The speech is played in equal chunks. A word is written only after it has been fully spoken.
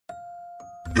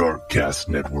Darkcast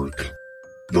Network.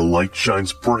 The light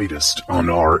shines brightest on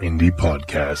our indie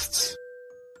podcasts.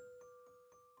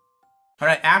 All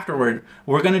right, afterward,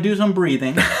 we're going to do some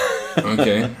breathing.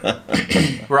 Okay.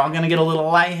 We're all going to get a little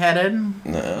lightheaded.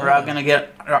 No. We're all going to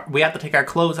we have to take our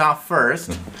clothes off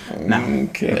first. No.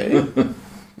 Okay.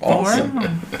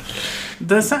 Awesome.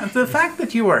 The fact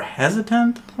that you were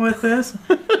hesitant with this,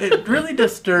 it really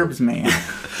disturbs me.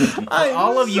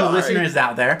 All of you listeners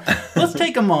out there, let's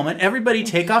take a moment. Everybody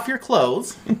take off your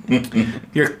clothes.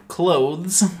 Your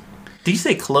clothes. Do you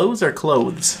say clothes or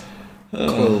clothes?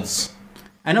 Clothes.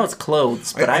 I know it's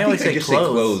clothes, but I always think say just clothes.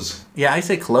 say clothes. Yeah, I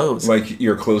say clothes. Like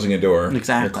you're closing a door.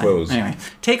 Exactly. Your clothes. Anyway,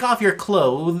 take off your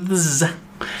clothes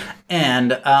and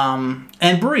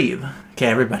breathe. Okay,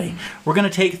 everybody. We're going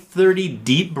to take 30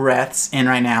 deep breaths in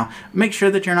right now. Make sure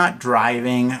that you're not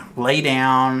driving. Lay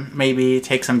down. Maybe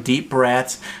take some deep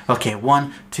breaths. Okay,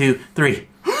 1, 2, 3.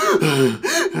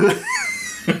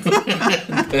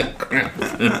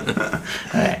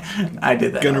 Alright, I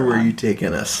did that. Gunnar, where are you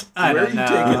taking us? I Where don't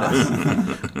are you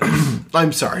know. taking us?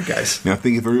 I'm sorry, guys. Now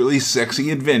think of a really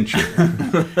sexy adventure.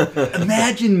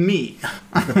 Imagine me.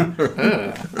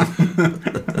 I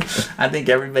think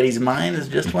everybody's mind is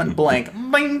just went blank.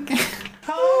 Blink.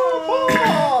 Oh,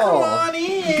 Come on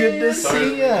in. good to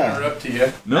see ya. Interrupt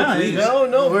you. No, please.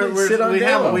 No, please sit on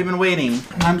down. we've been waiting.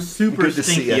 I'm super Good to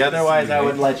see stinky. ya. Otherwise, I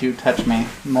would let you touch me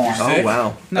more. Oh,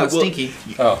 wow. No, it's Well, stinky.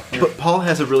 Oh, But Paul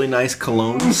has a really nice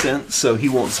cologne scent, so he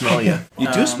won't smell you.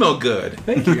 You do smell good.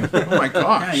 Thank you. Oh my Yeah,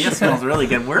 gosh. it smells really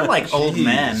good. We're like old Jeez.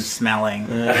 men smelling.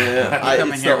 come in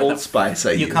It's here the with Old Spice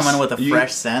I You use. come in with a You-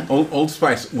 fresh scent. Old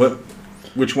Spice. What?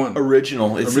 Which one?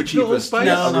 Original. It's Original the cheapest. Spice?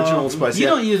 Yeah, No, no. original Spice. You yeah.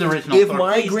 don't use original. If Thor,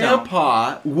 my please don't.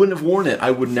 grandpa wouldn't have worn it,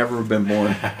 I would never have been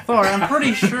born. Thor, I'm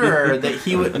pretty sure that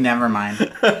he would. Never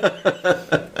mind.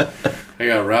 I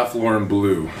got Ralph Lauren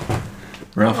Blue.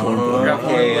 Ralph Lauren.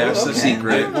 Okay, that's the Okay.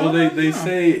 secret. Well, they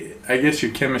say, I guess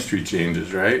your chemistry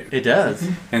changes, right? It does.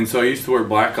 And so I used to wear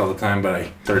black all the time, but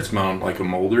I started smelling like a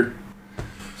molder.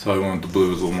 So I went with the blue, it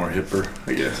was a little more hipper,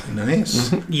 I guess.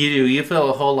 Nice. You do. You feel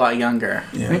a whole lot younger.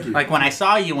 Yeah. Like when I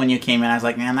saw you when you came in, I was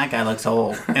like, man, that guy looks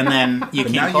old. And then you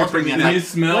But came now you're closer to me bringing and I You was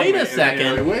smell like, wait me, a and then you're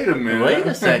second. like, wait a minute. Wait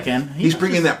a second. He's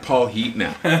bringing that Paul heat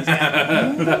now.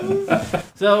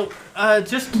 So,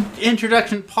 just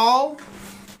introduction. Paul,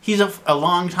 he's a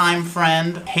longtime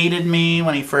friend. Hated me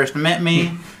when he first met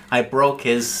me. I broke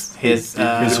his His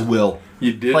will.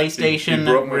 You did. PlayStation you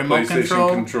broke my remote PlayStation control.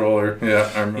 controller.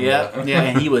 Yeah, I remember that. Yeah,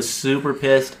 and he was super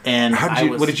pissed. And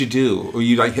What did you do? Were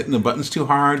you like hitting the buttons too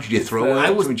hard? Did you throw it?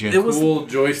 I was- Would you- it was- Cool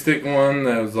joystick one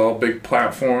that was all big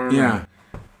platform. Yeah.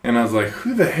 And I was like,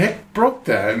 who the heck broke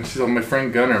that? And she's like, my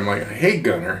friend Gunner. I'm like, hey,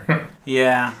 Gunner.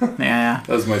 Yeah. That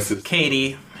was my sister.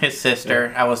 Katie, his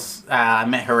sister. I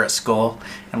met her at school,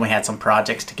 and we had some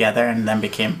projects together, and then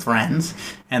became friends.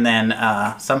 And then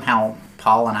somehow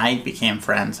Paul and I became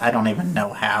friends. I don't even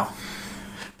know how.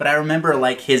 But I remember,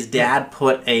 like, his dad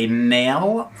put a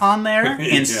nail on there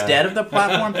instead of the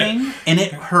platform thing, and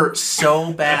it hurt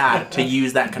so bad to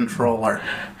use that controller.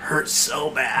 Hurt so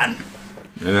bad.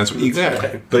 And that's what you got.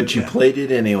 But you played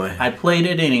it anyway. I played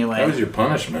it anyway. That was your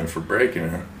punishment for breaking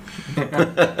it.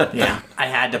 Yeah, I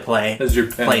had to play That's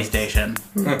your penance.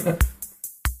 PlayStation.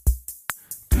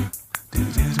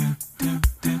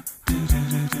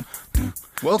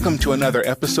 Welcome to another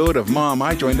episode of Mom,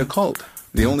 I Joined a Cult,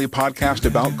 the only podcast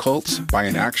about cults by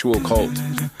an actual cult.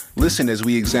 Listen as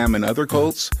we examine other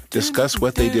cults, discuss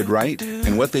what they did right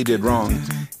and what they did wrong,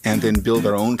 and then build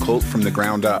our own cult from the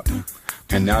ground up.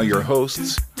 And now your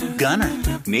hosts, Gunner.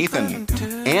 Nathan.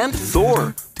 And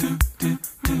Thor.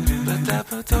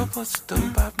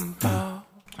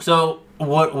 So,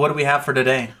 what do we have for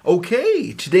today?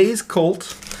 Okay, today's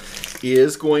cult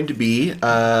is going to be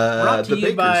Brought to the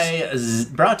you Bakers.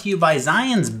 brought to you by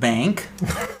Zion's Bank,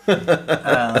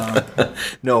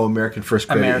 No, American First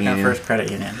Credit American Union. First Credit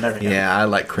Union. There we go. Yeah, I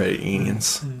like credit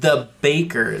unions. The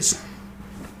Bakers.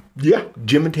 Yeah,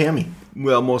 Jim and Tammy.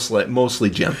 Well, mostly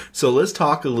Jim. So let's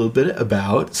talk a little bit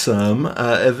about some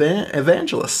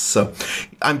evangelists. So,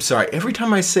 I'm sorry. Every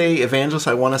time I say evangelists,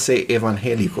 I want to say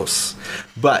evangelicos,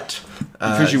 but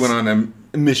Because you went on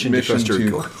a mission to Costa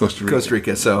Rica. Costa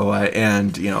Rica. So,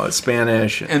 and it's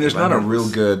Spanish. And there's not a real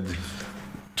good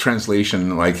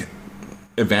translation like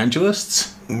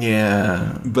evangelists,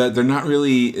 Yeah. but they're not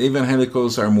really.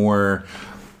 Evangelicals are more,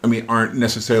 aren't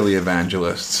necessarily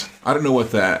evangelists. I don't know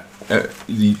what that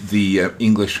the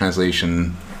English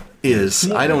translation Is.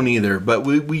 I don't either, but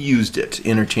we used it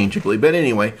interchangeably. But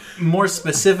anyway, More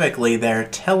specifically, they're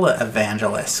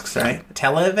televangelists, right?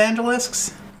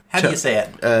 Televangelists? How do you say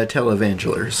it?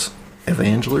 televangelers.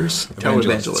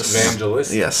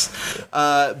 Televangelists. Yes.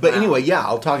 But anyway, yeah,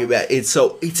 I'll talk about it.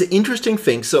 So it's an interesting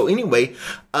thing. So anyway,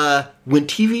 when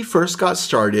TV first got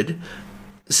started,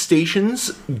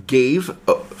 stations gave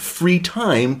free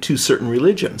time to certain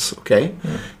religions, okay?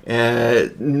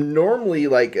 Normally,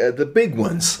 like the big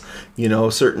ones,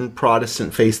 certain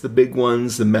Protestant faiths, the big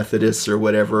ones, the Methodists or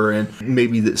whatever, and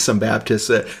maybe some Baptists,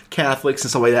 Catholics and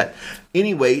stuff like that.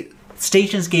 Anyway,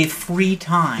 stations gave free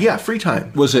time. Yeah, free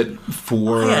time. Was it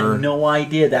for... I had no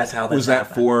idea that's how that Was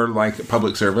that for, like,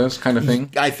 public service kind of thing?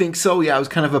 I think so, yeah. It was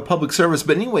kind of a public service.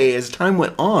 But anyway, as time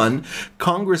went on,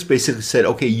 Congress basically said,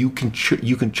 okay, you can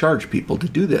charge people to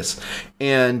do this.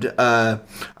 And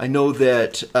I know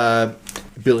that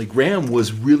Billy Graham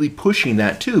was really pushing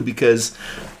that, too, because...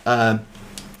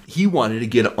 he wanted to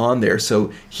get on there,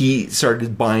 so he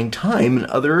started buying time, and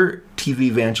other TV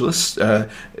evangelists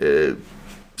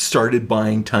started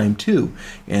buying time too.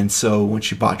 And so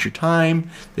once you bought your time,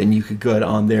 then you could go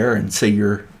on there and say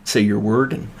your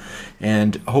word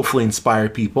and hopefully inspire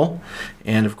people,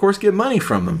 and of course get money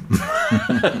from them.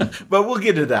 But we'll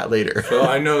get to that later. So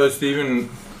I know that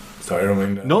Stephen. Sorry, I don't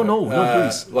mean to. No,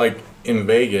 please. Like in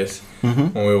Vegas,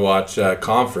 when we watch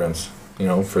conference.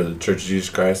 For the Church of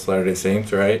Jesus Christ Latter-day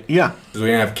Saints, right? Yeah. Because we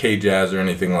didn't have K-Jazz or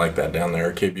anything like that down there,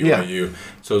 or KBYU. Yeah.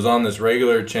 So it was on this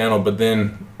regular channel, but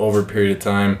then over a period of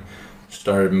time,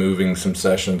 started moving some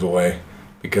sessions away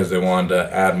because they wanted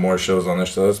to add more shows on there.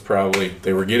 So that's probably,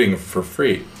 they were getting it for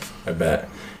free, I bet.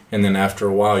 And then after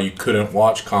a while, you couldn't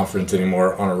watch conference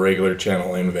anymore on a regular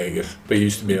channel in Vegas. But you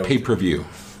used to be able Pay-per-view.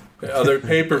 Other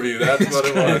pay-per-view, that's what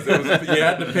it was. You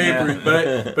had the pay-per-view,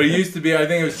 but it used to be, I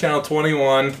think it was channel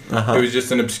 21. It was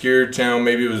just an obscure channel.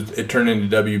 Maybe it turned into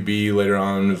WB later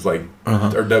on. It was like,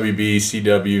 or WB,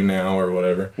 CW now, or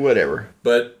whatever. Whatever.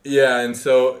 But yeah, and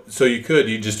so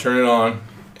you just turn it on,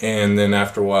 and then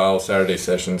after a while, Saturday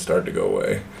session started to go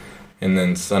away. And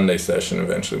then Sunday session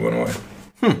eventually went away.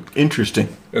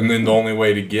 Interesting. And then the only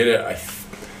way to get it, I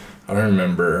don't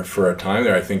remember, for a time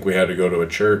there, I think we had to go to a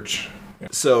church.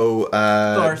 So,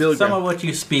 some of what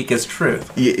you speak is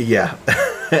truth. Yeah.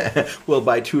 Well,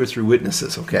 by 2 or 3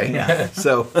 witnesses, okay? Yeah.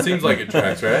 So seems like it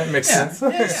tracks, right? Makes sense.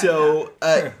 So,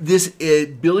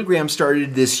 Billy Graham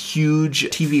started this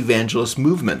huge TV evangelist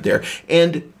movement there.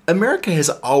 And America has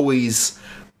always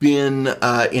been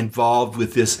involved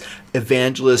with this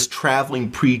evangelist, traveling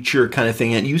preacher kind of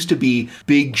thing. And it used to be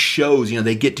big shows.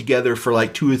 They get together for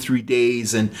like 2 or 3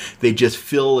 days and they just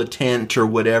fill a tent or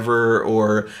whatever,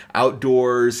 or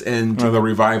outdoors. And the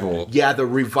revival. Yeah, the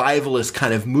revivalist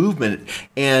kind of movement.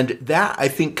 And that, I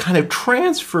think, kind of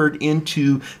transferred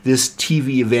into this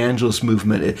TV evangelist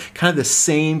movement. Kind of the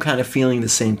same kind of feeling, the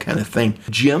same kind of thing.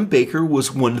 Jim Bakker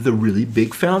was one of the really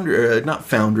big not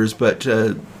founders, but...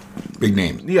 big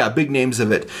names. Yeah, big names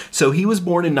of it. So he was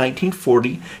born in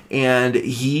 1940, and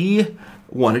he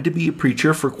wanted to be a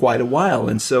preacher for quite a while.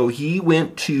 And so he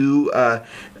went to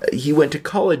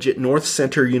college at North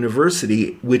Center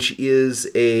University, which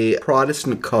is a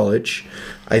Protestant college.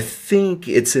 I think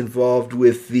it's involved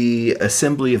with the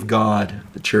Assembly of God,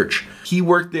 the church. He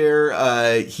worked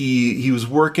there. He was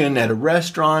working at a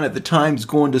restaurant at the time. He's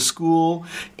going to school,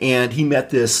 and he met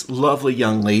this lovely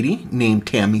young lady named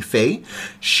Tammy Faye.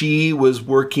 She was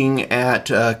working at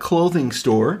a clothing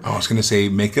store. Oh, I was going to say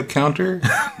makeup counter?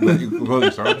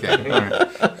 Clothing store, okay. All right.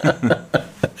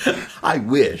 I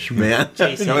wish, man.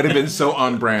 That would have been so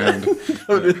on brand. That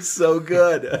would have been so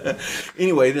good.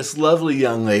 Anyway, this lovely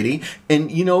young lady. And,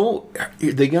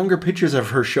 the younger pictures of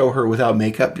her show her without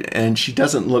makeup, and she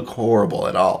doesn't look horrible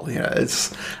at all.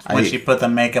 When she put the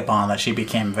makeup on, that she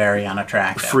became very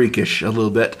unattractive. Freakish, a little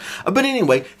bit. But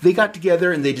anyway, they got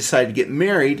together and they decided to get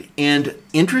married. And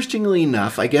interestingly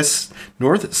enough, I guess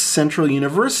North Central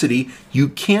University, you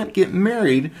can't get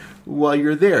married while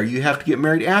you're there. You have to get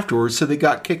married afterwards, so they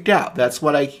got kicked out. That's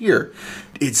what I hear.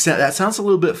 That sounds a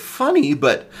little bit funny,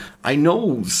 but I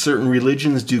know certain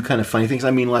religions do kind of funny things.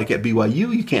 I mean, like at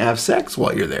BYU, you can't have sex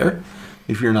while you're there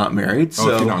if you're not married. So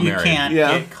if you're not married. You can't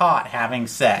get caught having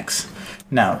sex.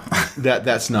 No.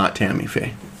 That's not Tammy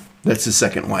Faye. That's his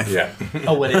second wife. Yeah.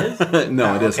 Oh, it is?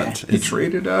 No, it okay. isn't. He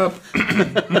traded up.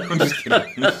 I'm just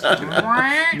kidding.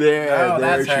 There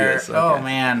that's she her. is. Okay. Oh,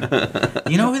 man.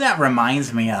 You know who that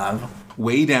reminds me of?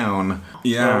 Way down.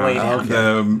 Yeah. Way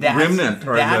Down. The remnant.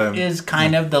 Or that is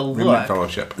kind of the Remnant look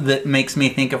Fellowship. that makes me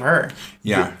think of her.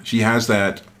 Yeah. She has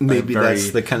that. Maybe very,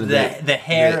 that's the kind of The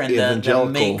hair and the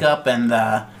evangelical makeup and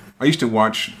the... I used to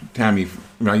watch Tammy,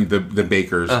 the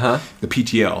Bakers, the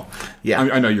PTL. Yeah.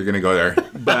 I know you're going to go there.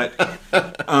 But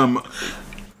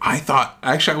I thought,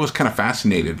 actually, I was kind of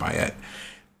fascinated by it.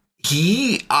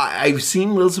 I've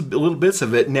seen little bits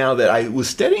of it now that I was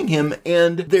studying him,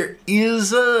 and there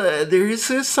is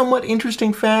a somewhat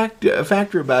interesting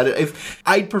factor about it.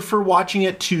 I'd prefer watching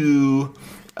it to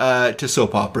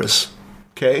soap operas.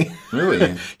 Okay.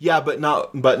 Really? Yeah, but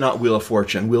not Wheel of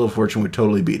Fortune. Wheel of Fortune would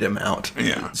totally beat him out.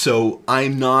 Yeah. So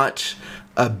I'm not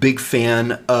a big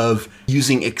fan of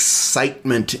using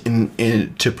excitement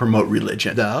in to promote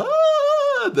religion.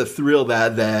 The thrill,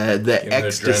 the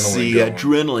ecstasy,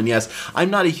 adrenaline. Yes,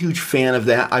 I'm not a huge fan of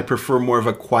that. I prefer more of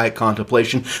a quiet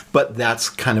contemplation. But that's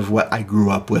kind of what I grew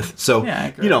up with. So Yeah, I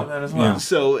agree with that as well. Yeah.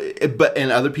 So,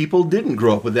 and other people didn't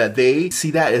grow up with that. They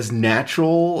see that as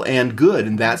natural and good,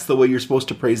 and that's the way you're supposed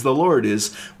to praise the Lord,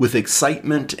 is with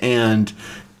excitement and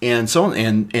so on.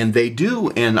 And they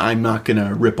do, and I'm not going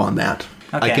to rip on that.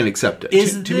 Okay. I can accept it.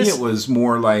 To me, it was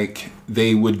more like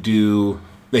they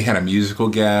had a musical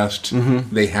guest.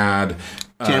 Mm-hmm. They had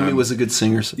Tammy was a good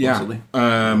singer, supposedly.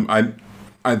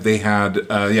 They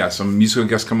had some musical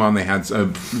guests come on. They had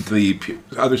the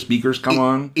other speakers come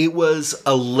on. It was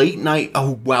a late night.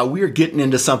 Oh wow, we are getting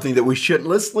into something that we shouldn't.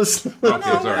 Let's Okay,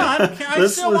 sorry.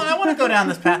 I want to go down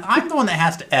this path. I'm the one that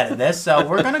has to edit this, so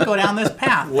we're going to go down this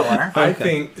path, Thor. I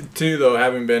think too, though,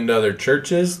 having been to other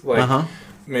churches, like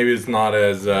maybe it's not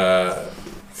as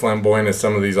flamboyant as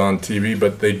some of these on TV,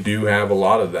 but they do have a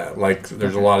lot of that. Like,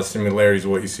 there's a lot of similarities to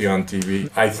what you see on TV.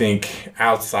 I think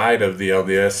outside of the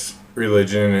LDS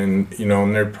religion, and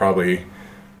and they're probably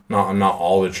not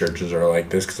all the churches are like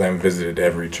this, because I haven't visited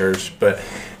every church, but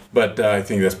I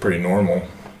think that's pretty normal.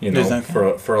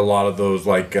 For a lot of those,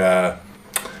 like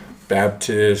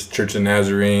Baptist, Church of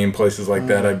Nazarene, places like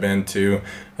that I've been to.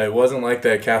 It wasn't like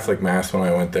that Catholic Mass when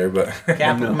I went there, but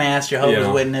Catholic Mass, Jehovah's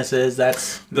Witnesses,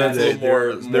 that's they're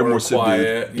more quiet.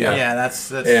 subdued. yeah,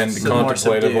 that's and more contemplative,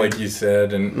 subdued. like you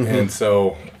said, and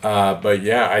so, but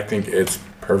yeah, I think it's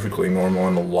perfectly normal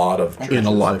in a lot of churches. In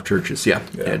a lot of churches, yeah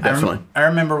definitely. I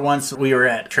remember once we were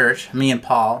at church, me and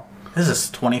Paul. This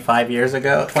is 25 years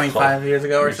ago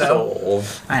or so. old.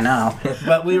 I know.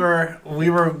 But we were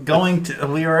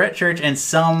at church, and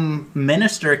some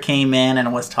minister came in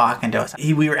and was talking to us.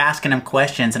 We were asking him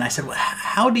questions, and I said, well,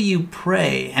 how do you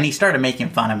pray? And he started making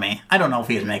fun of me. I don't know if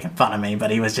he was making fun of me,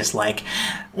 but he was just like,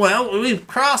 well, we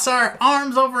cross our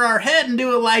arms over our head and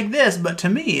do it like this. But to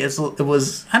me, it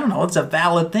was, I don't know, it's a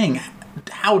valid thing.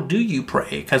 How do you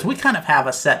pray? Because we kind of have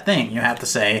a set thing. You have to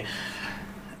say,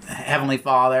 Heavenly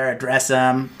Father, address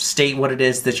them, state what it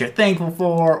is that you're thankful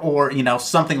for, or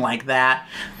something like that.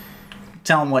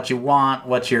 Tell them what you want,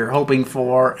 what you're hoping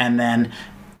for, and then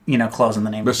close in the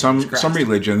name of Jesus Christ. Some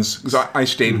religions, because I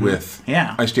stayed with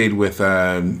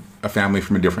a family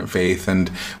from a different faith, and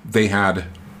they had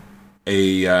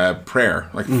a prayer,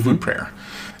 like a food prayer,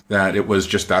 that it was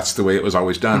just, that's the way it was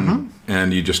always done,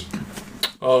 and you just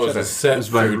it was a set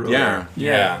food.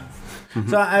 Yeah.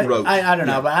 So I don't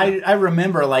know, but I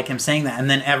remember like him saying that, and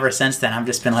then ever since then I've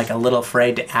just been like a little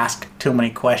afraid to ask too many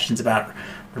questions about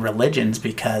religions,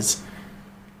 because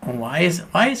why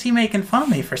is he making fun of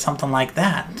me for something like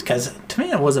that? Because to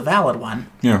me it was a valid one.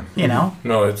 Yeah.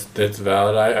 No, it's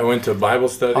valid. I went to a Bible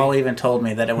study. Paul even told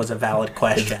me that it was a valid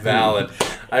question. It's valid.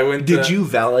 Did you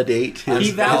validate his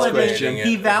He validated, question?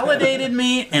 he validated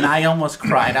me, and I almost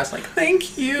cried. I was like,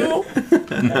 thank you.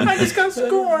 I just got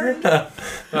scorned.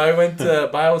 I went to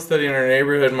Bible study in our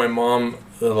neighborhood, and my mom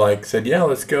said, yeah,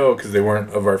 let's go, because they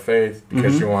weren't of our faith,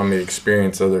 because she wanted me to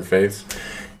experience other faiths.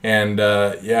 And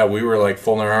we were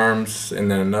folding our arms, and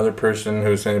then another person who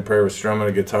was saying a prayer was strumming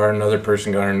a guitar. Another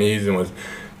person got on her knees and was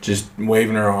just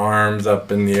waving her arms up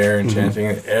in the air and chanting.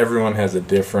 Everyone has a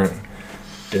different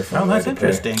Oh, that's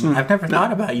interesting. I've never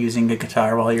thought about using a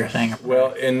guitar while you're saying it.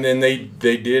 Well, and then they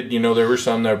did, there were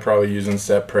some that were probably using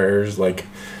set prayers, like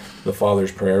the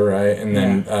Father's Prayer, right? And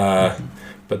then,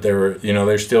 but they were,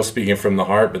 they're still speaking from the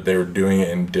heart, but they were doing it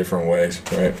in different ways,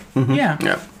 right? Yeah.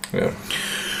 Yeah.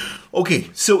 Okay,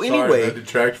 so anyway,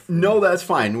 no, that's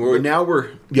fine.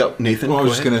 Nathan. Well, I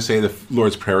was just going to say the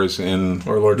Lord's Prayer is in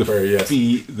or Lord's Prayer, yes,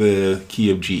 the key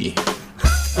of G.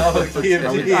 Oh, the key of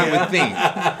G. I would think.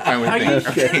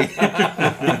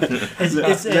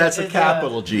 That's a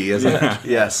capital G, isn't it?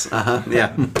 Yes.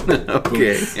 Yeah.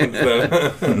 Okay.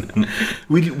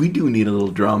 We do need a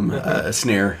little drum, a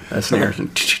snare.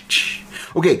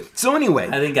 Okay, so anyway,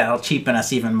 I think that'll cheapen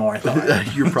us even more.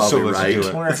 You're probably right.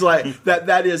 It's like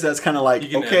that's kind of like,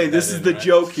 okay, this is the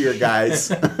joke here,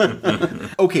 guys.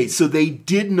 Okay, so they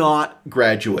did not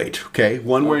graduate. Okay,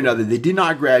 one way or another, they did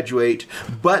not graduate,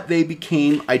 but they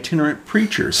became itinerant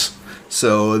preachers.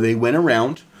 So they went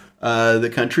around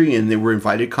the country, and they were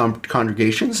invited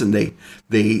congregations, and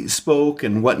they spoke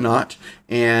and whatnot,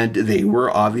 and they were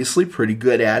obviously pretty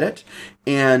good at it.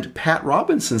 And Pat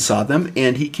Robinson saw them,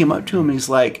 and he came up to him and he's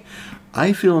like,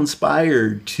 I feel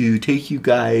inspired to take you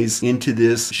guys into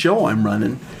this show I'm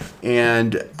running,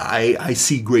 and I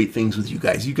see great things with you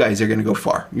guys. You guys are going to go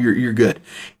far. You're good.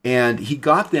 And he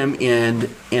got them, and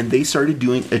they started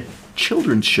doing a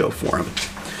children's show for him.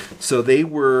 So they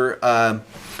were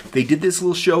they did this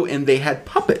little show, and they had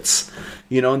puppets.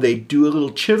 You know, and they do a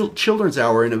little children's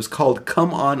hour, and it was called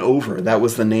Come On Over. That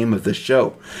was the name of the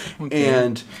show. Okay.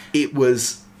 And it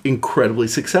was incredibly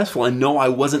successful. And no, I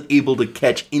wasn't able to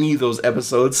catch any of those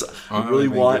episodes. I really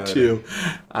want to.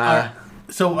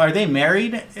 So are they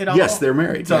married at all? Yes, they're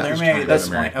married. So they're married.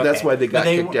 That's why they got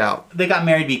kicked out. They got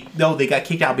married. They got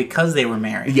kicked out because they were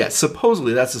married. Yes,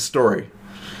 supposedly that's the story.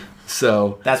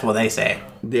 So that's what they say.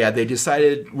 Yeah, they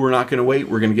decided we're not going to wait.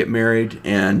 We're going to get married,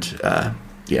 and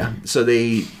so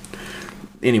they.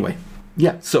 Anyway,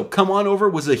 yeah. So Come On Over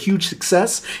was a huge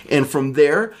success, and from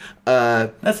there,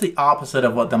 that's the opposite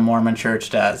of what the Mormon Church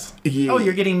does. Yeah. Oh,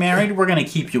 you're getting married? We're going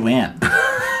to keep you in.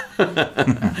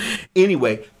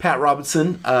 Anyway, Pat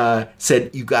Robinson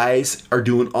said, "You guys are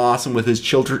doing awesome with this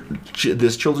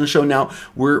children's show. Now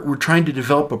we're trying to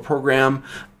develop a program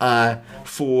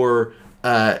for."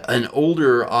 An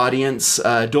older audience,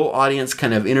 adult audience,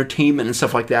 kind of entertainment and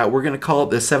stuff like that. We're going to call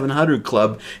it the 700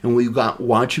 Club, and we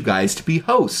want you guys to be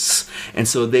hosts." And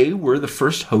so they were the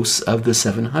first hosts of the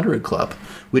 700 Club,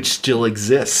 which still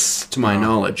exists, to my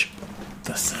knowledge.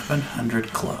 The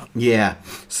 700 Club. Yeah.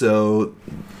 So,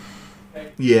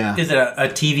 yeah. Is it a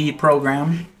TV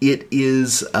program? It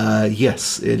is,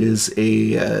 yes. It is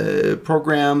a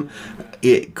program.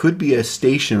 It could be a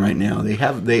station right now.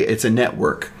 It's a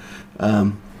network.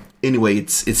 Anyway,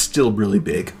 it's still really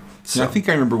big. So. Yeah, I think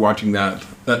I remember watching that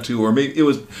too, or maybe it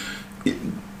was.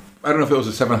 I don't know if it was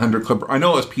a 700 Club. I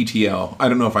know it was PTL. I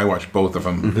don't know if I watched both of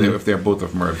them. Mm-hmm. If they're both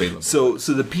of them are available. So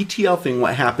the PTL thing,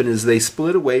 what happened is they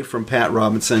split away from Pat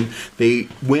Robinson. They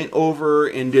went over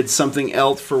and did something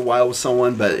else for a while with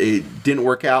someone, but it didn't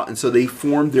work out, and so they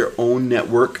formed their own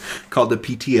network called the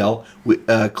PTL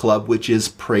Club, which is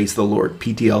Praise the Lord.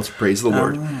 PTL's Praise the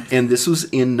Lord, and this was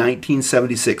in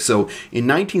 1976. So in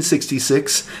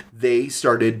 1966. They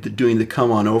started doing the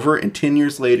Come On Over, and 10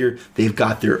 years later, they've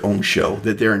got their own show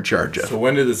that they're in charge of. So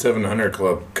when did the 700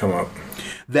 Club come up?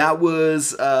 That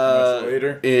was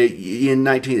later?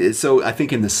 So I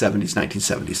think in the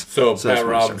 1970s. So Pat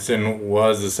Robinson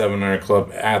was the 700 Club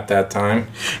at that time,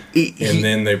 and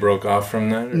then they broke off from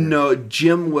that? Or? No,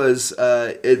 Jim was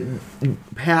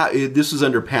Pat. This was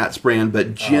under Pat's brand,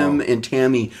 but Jim and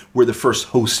Tammy were the first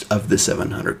host of the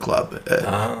 700 Club,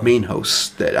 main hosts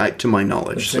to my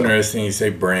knowledge. It's interesting you say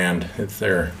brand. It's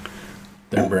their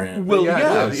brand. Well,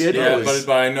 yeah, it is.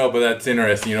 But I know, but that's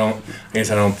interesting. I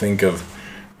guess I don't think of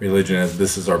religion as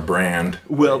this is our brand.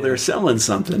 Well, they're selling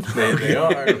something. They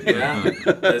are. Yeah,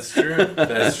 that's true.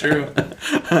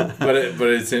 But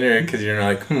it's interesting because you're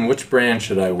like, which brand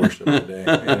should I worship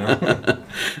today?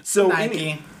 So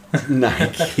Nike.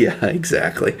 Nike, yeah,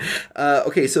 exactly.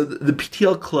 Okay, so the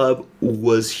PTL Club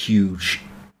was huge.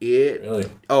 Really?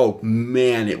 Oh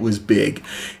man, it was big,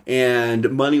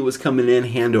 and money was coming in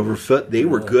hand over foot. They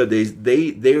were good.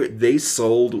 They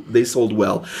sold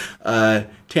well.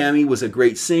 Tammy was a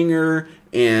great singer,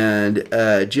 and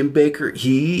Jim Baker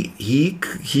he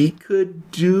could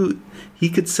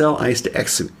sell ice to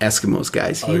Eskimos,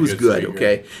 guys. He was good. Speaker.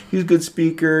 Okay, he was a good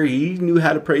speaker. He knew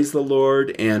how to praise the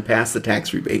Lord and pass the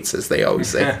tax rebates, as they always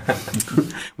say.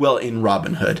 Well, in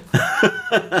Robin Hood.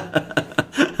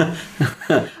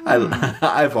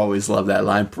 I've always loved that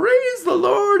line. Praise the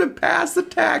Lord and pass the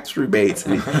tax rebates.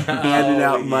 And he handed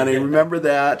out money. Remember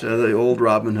that? The old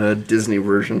Robin Hood Disney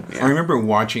version. Yeah. I remember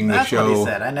watching the show. That's what he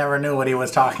said. I never knew what he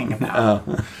was talking about.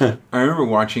 I remember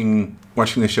watching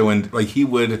the show, and like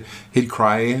he'd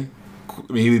cry.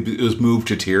 I mean, he was moved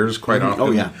to tears quite often.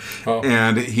 Oh yeah.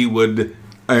 And he would.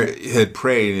 Had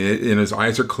prayed, and his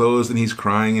eyes are closed, and he's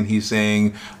crying, and he's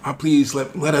saying, "Please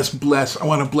let us bless. I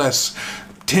want to bless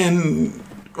 10."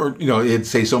 Or it'd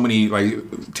say so many,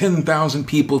 like 10,000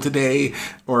 people today,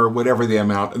 or whatever the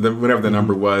amount, whatever the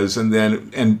number was,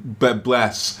 but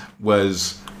bless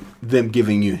was them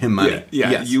giving him money.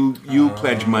 Yeah. Yes. You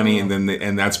pledge money, and then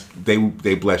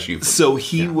they bless you. So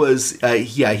he was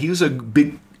he was a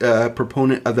big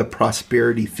proponent of the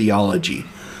prosperity theology.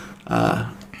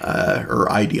 Or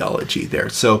ideology there.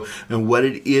 So, and what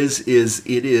it is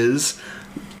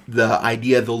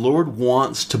idea the Lord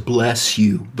wants to bless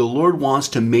you. The Lord wants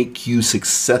to make you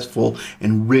successful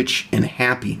and rich and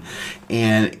happy.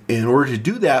 And in order to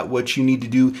do that, what you need to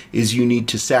do is you need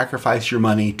to sacrifice your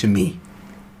money to me.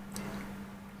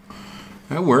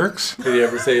 That works. Did he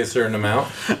ever say a certain amount?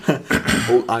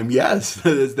 Yes.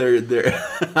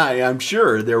 I'm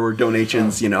sure there were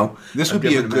donations, This would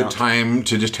be a good time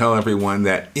to just tell everyone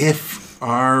that if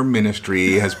our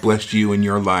ministry has blessed you in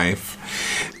your life,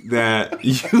 that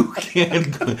you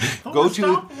can go to.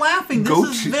 Stop laughing.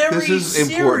 This is very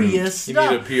serious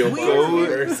stuff. You need a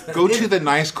P.O. box. Go to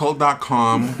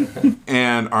thenicecold.com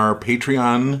and our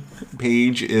Patreon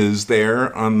page is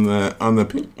there on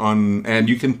and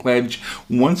you can pledge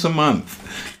once a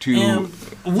month to. And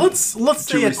let's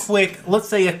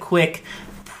say a quick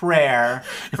prayer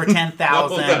for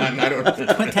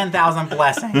 10,000 10,000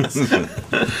 blessings.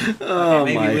 Okay,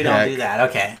 maybe we don't do that.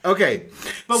 Okay.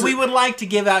 But we would like to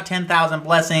give out 10,000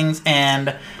 blessings,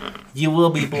 and you will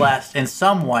be blessed in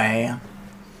some way,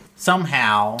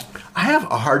 somehow. I have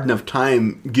a hard enough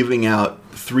time giving out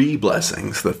 3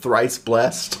 blessings, the thrice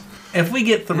blessed. If we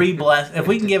get if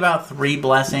we can give out 3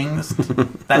 blessings,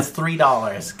 that's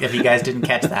 $3. If you guys didn't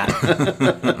catch that,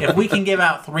 if we can give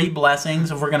out 3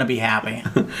 blessings, we're gonna be happy.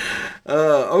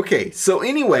 Okay. So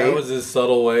anyway, that was his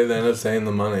subtle way then of saying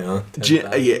the money, huh?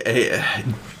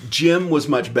 Jim was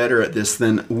much better at this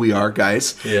than we are,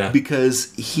 guys. Yeah.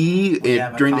 Because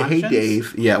during the heyday,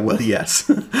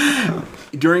 yes,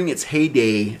 during its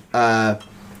heyday, the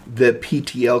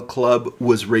PTL Club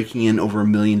was raking in over $1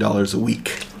 million a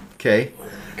week. Okay.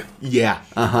 Yeah.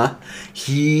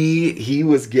 He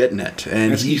was getting it,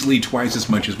 and That's easily twice as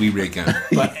much as we rake in.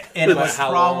 And it was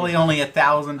probably only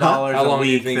 $1,000 a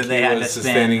week that they had to spend.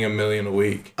 Sustaining $1 million a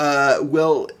week?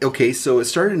 Well, okay. So it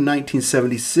started in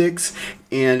 1976,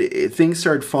 and things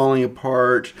started falling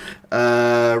apart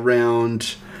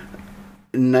around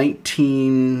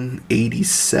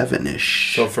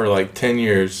 1987-ish. So for like 10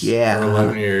 years, or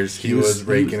 11 years, he was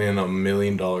raking in $1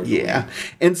 million. Yeah,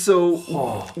 and so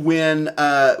when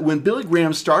Billy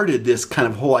Graham started this kind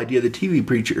of whole idea of the TV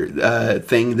preacher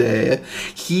thing,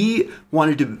 he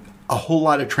wanted a whole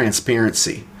lot of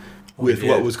transparency with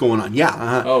what was going on.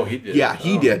 Yeah. Oh, he did. Yeah,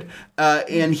 he did.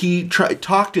 And he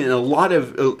talked in to a lot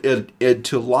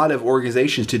of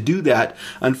organizations to do that.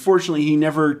 Unfortunately, he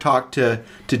never talked to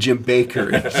Jim Baker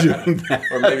doing that.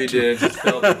 Or maybe he did, just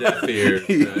fell to deaf ears.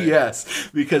 Yes,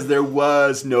 because there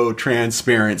was no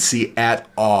transparency at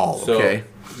all. So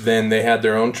then they had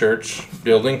their own church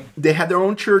building. They had their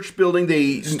own church building.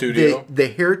 Studio. The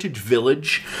Heritage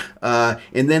Village,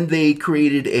 and then they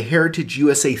created a Heritage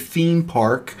USA theme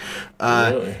park.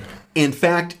 Really? In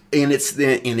fact, in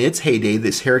its heyday,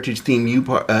 this Heritage theme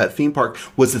park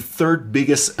was the 3rd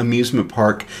biggest amusement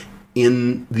park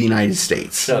in the United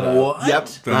States. Shut up. What? Yep,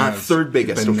 3rd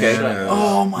biggest. Bananas. Okay.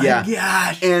 Oh my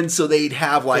gosh! And so they'd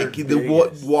have like the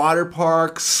water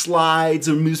parks, slides,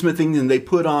 amusement things, and they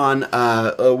put on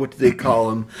what do they call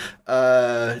them?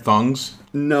 Thongs?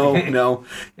 No.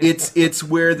 It's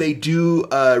where they do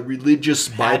religious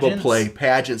Bible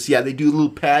pageants. Yeah, they do little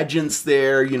pageants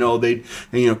there.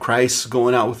 Christ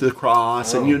going out with the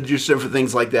cross, and just different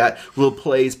things like that. Little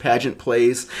pageant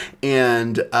plays,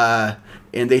 and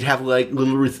they'd have like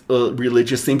little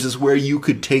religious themes. Is where you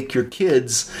could take your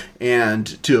kids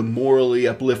and to a morally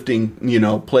uplifting,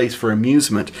 place for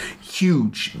amusement.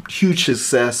 Huge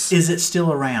success. Is it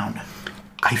still around?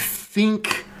 I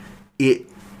think it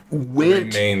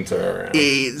remains around.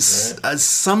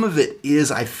 Some of it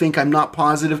is. I think, I'm not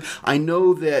positive. I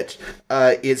know that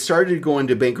it started going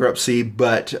to bankruptcy,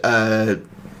 but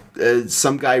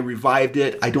some guy revived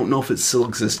it. I don't know if it still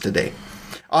exists today.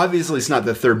 Obviously, it's not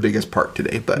the 3rd biggest park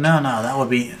today, but no, that would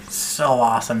be so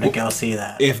awesome to go see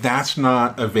that. If that's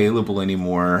not available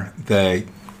anymore,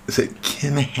 is it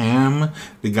Ken Ham,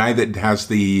 the guy that has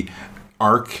the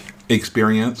Ark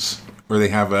experience, where they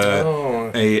have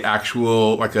a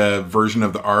actual like a version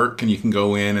of the Ark, and you can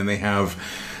go in and they have,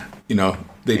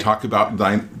 they talk about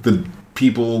the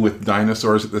people with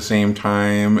dinosaurs at the same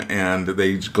time, and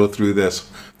they go through this.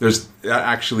 There's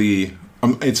actually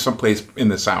it's someplace in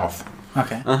the South.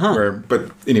 Okay.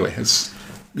 But anyway, it's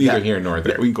neither here nor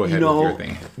there. We can go ahead with your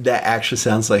thing. That actually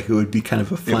sounds like it would be kind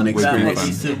of a fun experience. That would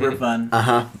be super fun.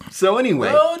 So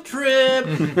anyway. Road trip!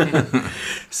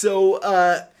 So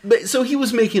But so he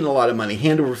was making a lot of money,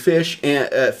 hand over fist,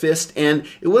 and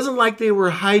it wasn't like they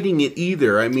were hiding it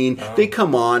either. I mean, they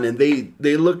come on and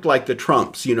they looked like the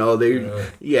Trumps, you know.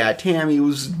 Tammy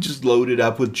was just loaded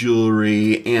up with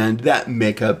jewelry, and that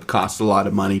makeup cost a lot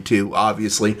of money too,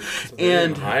 obviously. So they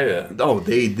didn't hide it. Oh,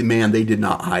 they did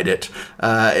not hide it,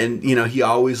 and you know, he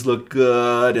always looked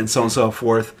good, and so on and so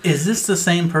forth. Is this the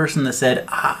same person that said,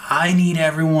 "I need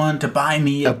everyone to buy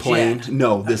me a plane"? jet?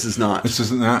 No, this is not. This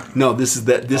isn't that. No, this is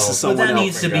that. This is But someone that else.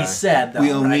 needs to be said, though,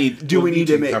 We'll right? need. Do we we'll need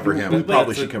to make? cover him? We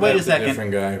probably Wait, should cover wait a him. second.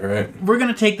 Different guy, right? We're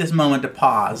going to take this moment to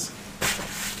pause.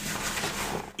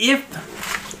 If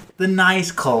the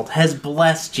Nice Cult has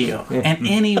blessed you in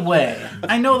any way,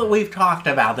 I know that we've talked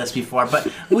about this before, but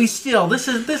this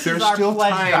is There's our still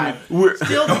pledge time. drive.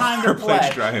 Still time to Our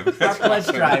pledge pledge. drive. Our pledge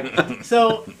drive.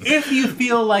 So if you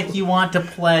feel like you want to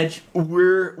pledge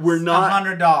We're not.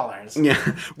 $100,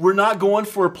 Yeah, we're not going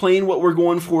for a plane. What we're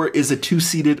going for is a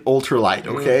 2-seated ultralight.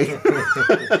 Okay.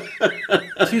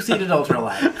 two-seated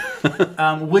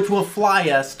ultralight, which will fly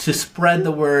us to spread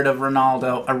the word of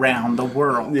Ronaldo around the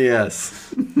world.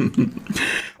 Yes.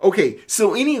 Okay,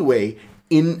 so anyway,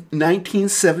 in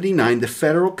 1979, the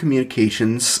Federal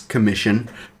Communications Commission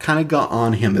kind of got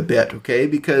on him a bit, okay?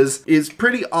 Because it's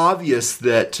pretty obvious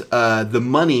that the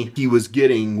money he was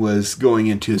getting was going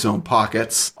into his own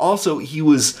pockets. Also, he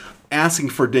was asking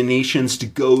for donations to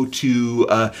go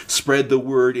to spread the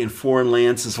word in foreign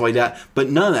lands and stuff like that, but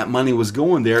none of that money was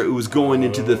going there. It was going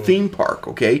into the theme park,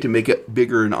 okay, to make it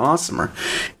bigger and awesomer.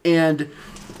 And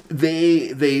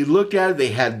they looked at it, they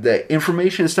had the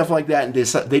information and stuff like that, and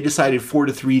they decided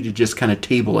 4-3 to just kind of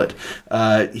table it.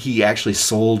 He actually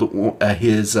sold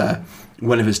his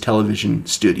one of his television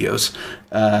studios,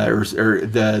 or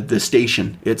the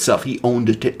station itself. He owned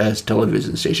a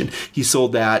television station. He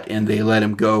sold that, and they let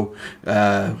him go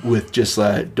with just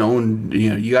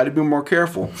you got to be more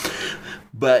careful.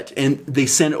 And they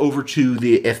sent over to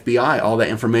the FBI all that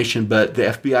information, but the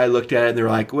FBI looked at it and they're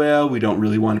like, well, we don't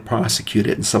really want to prosecute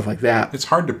it and stuff like that. It's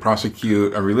hard to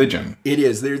prosecute a religion. It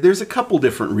is. There's a couple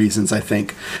different reasons, I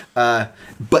think.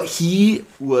 But he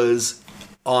was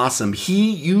awesome.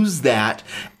 He used that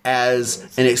as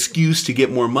an excuse to get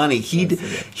more money.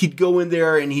 He'd go in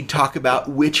there and he'd talk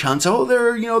about witch hunts. Oh,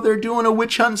 they're doing a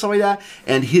witch hunt and stuff like that.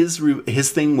 And his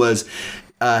thing was,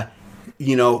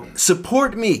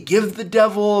 support me. Give the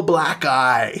devil a black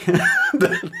eye.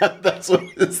 That's what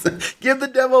it is. Give the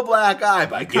devil a black eye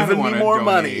by giving me more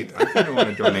money. I kind of want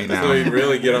to donate now. So you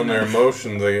really get on their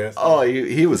emotions, I guess. Oh,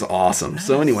 he was awesome.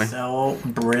 So anyway. So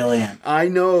brilliant. I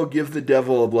know, give the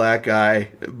devil a black eye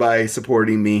by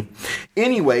supporting me.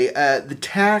 Anyway, the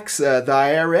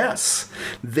IRS,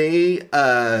 they...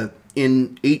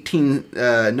 in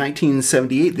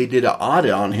 1978, they did an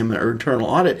audit on him, an internal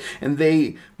audit, and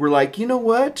they were like, you know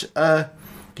what?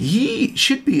 He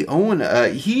should be owing.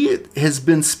 He has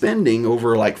been spending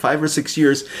over like 5 or 6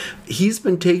 years. He's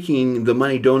been taking the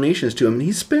money donations to him, and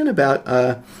he spent about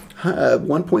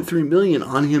 $1.3 million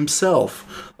on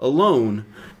himself alone.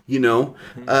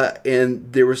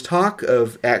 And there was talk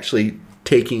of actually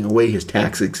taking away his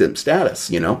tax exempt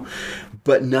status.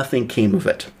 But nothing came of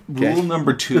it. Okay?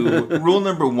 Rule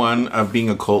number 1 of being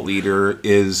a cult leader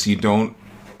is you don't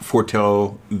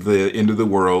foretell the end of the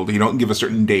world. You don't give a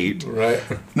certain date. Right.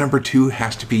 Number 2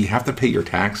 has to be you have to pay your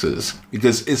taxes,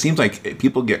 because it seems like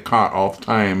people get caught all the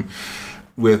time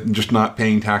with just not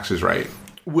paying taxes right.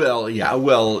 Well, yeah.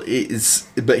 Well,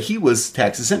 but he was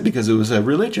tax exempt because it was a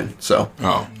religion. So.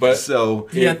 Oh. But so.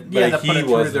 he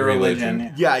was the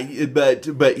religion. Yeah,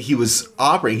 but he was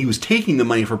operating. He was taking the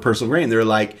money for personal gain. They're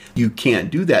like, you can't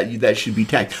do that. That should be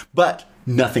taxed. But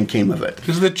nothing came of it.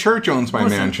 Because the church owns my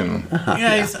mansion.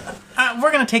 Guys,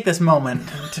 we're going to take this moment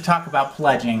to talk about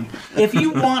pledging. If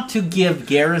you want to give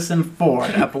Garrison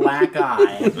Ford a black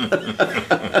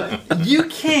eye, you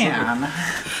can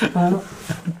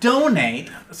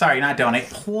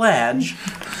pledge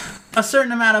a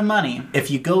certain amount of money.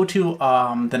 If you go to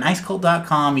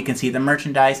thenicecult.com, you can see the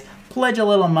merchandise. Pledge a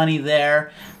little money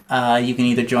there. You can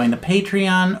either join the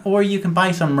Patreon or you can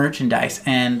buy some merchandise,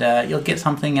 and you'll get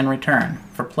something in return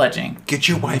for pledging. Get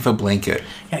your wife a blanket.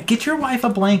 Yeah, get your wife a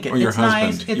blanket. Or your it's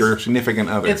husband, nice. your significant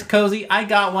other. It's cozy. I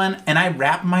got one, and I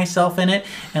wrapped myself in it,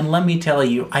 and let me tell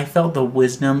you, I felt the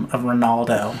wisdom of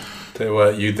Ronaldo. Tell you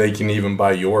what, they can even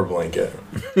buy your blanket.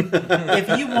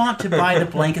 If you want to buy the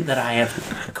blanket that I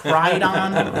have cried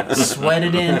on,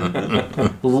 sweated in,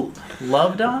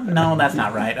 loved on? No, that's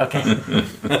not right. Okay.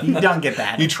 You don't get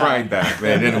that. You tried that, but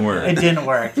it didn't work. It didn't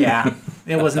work, yeah.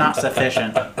 It was not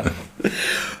sufficient.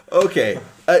 Okay.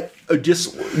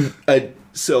 Just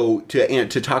So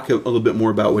to talk a little bit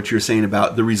more about what you're saying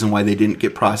about the reason why they didn't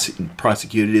get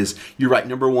prosecuted is, you're right.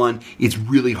 Number one, it's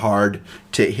really hard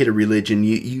to hit a religion.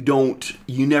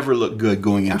 You never look good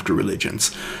going after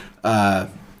religions.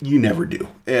 You never do.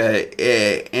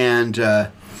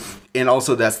 And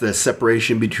also that's the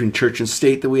separation between church and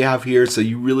state that we have here, so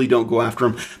you really don't go after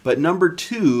them. But number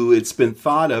two, it's been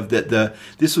thought of that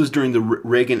this was during the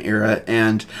Reagan era,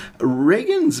 and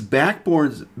Reagan's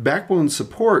backbone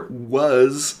support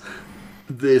was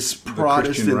this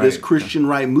Protestant, this Christian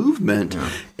right movement. Yeah.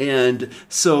 And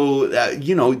so,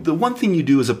 the one thing you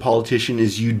do as a politician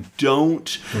is you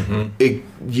don't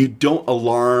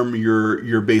alarm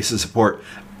your base of support.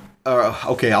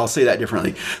 Okay, I'll say that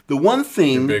differently. The one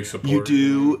thing you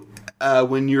do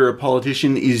when you're a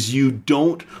politician is you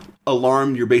don't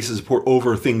alarm your base of support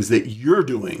over things that you're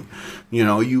doing.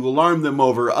 You alarm them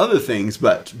over other things,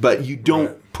 but you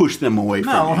don't push them away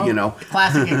from you.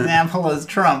 Classic example is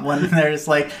Trump, when there's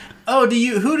like, oh, did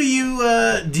you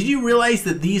realize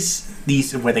that these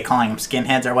what they calling them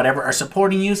skinheads or whatever are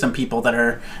supporting you? Some people that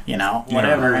are,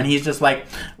 whatever. Yeah. And he's just like,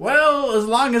 well, as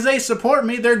long as they support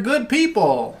me, they're good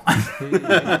people.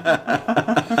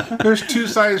 There's two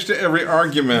sides to every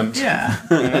argument. Yeah.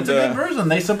 That's a good person.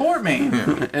 They support me.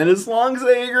 Yeah. And as long as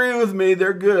they agree with me,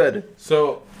 they're good.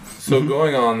 So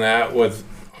going on that was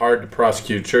hard to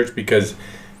prosecute church, because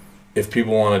if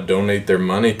people want to donate their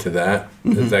money to that,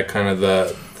 is that kind of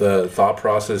the thought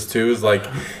process too? Is like,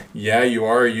 yeah, you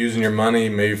are using your money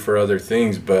maybe for other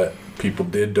things, but people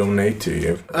did donate to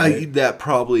you. Right? That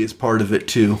probably is part of it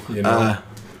too.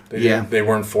 They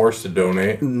weren't forced to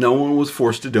donate. No one was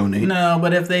forced to donate. No,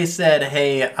 but if they said,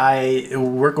 hey,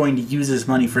 we're going to use this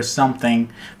money for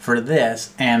something for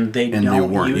this, and they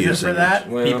don't use it for that,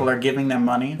 people are giving them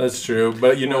money. That's true.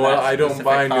 But you know what? I don't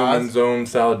buy Newman's Own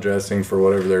salad dressing for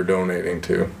whatever they're donating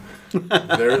to.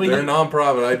 They're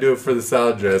non-profit. I do it for the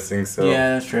salad dressing. So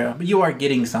yeah, that's true. But you are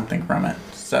getting something from it.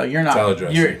 So you're not salad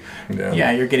dressing.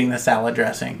 You're getting the salad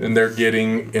dressing. And they're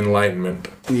getting enlightenment.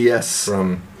 Yes.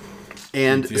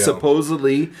 And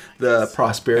supposedly the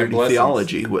prosperity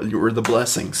theology were the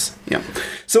blessings. Yeah.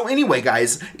 So anyway,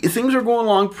 guys, things are going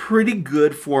along pretty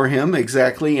good for him.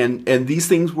 Exactly. And these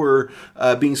things were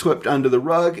being swept under the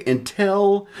rug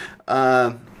until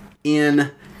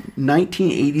in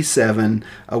 1987,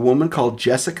 a woman called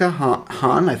Jessica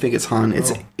Hahn, I think it's Hahn,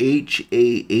 it's Hahn. Yeah,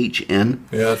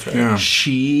 that's right. Yeah.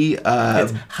 She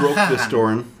broke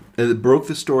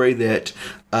the story that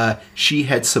she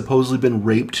had supposedly been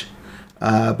raped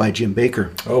by Jim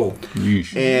Bakker. Oh.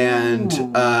 And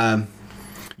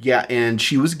and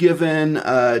she was given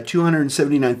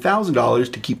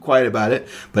 $279,000 to keep quiet about it,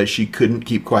 but she couldn't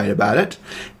keep quiet about it.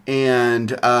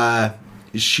 And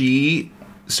she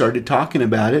started talking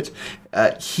about it.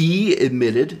 He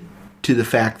admitted to the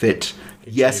fact that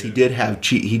yes, he did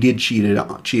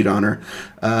cheat on her.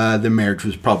 The marriage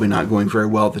was probably not going very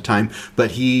well at the time,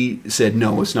 but he said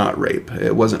no, it's not rape.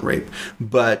 It wasn't rape.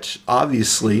 But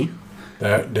obviously,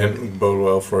 that didn't bode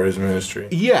well for his ministry.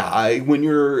 Yeah, when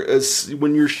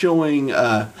you're showing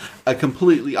a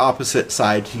completely opposite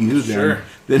side to you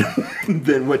than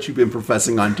what you've been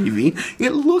professing on TV,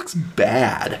 it looks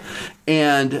bad.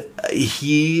 And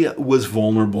he was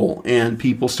vulnerable, and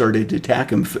people started to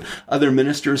attack him. Other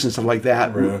ministers and stuff like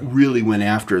that really went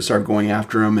after it, started going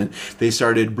after him, and they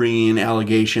started bringing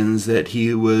allegations that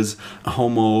he was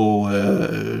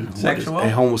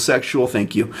homosexual.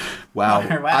 Thank you. Wow.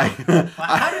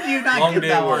 How did you not get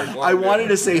that one? I wanted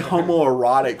to say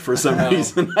homoerotic for some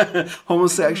reason.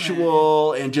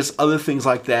 Homosexual and just other things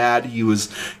like that. He was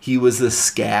the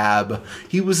scab.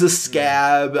 He was the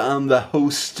scab, the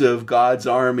host of God's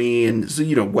army, and so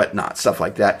whatnot, stuff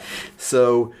like that.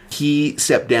 So he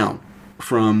stepped down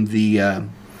from the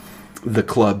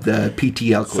club, the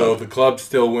PTL club. So the club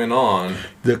still went on.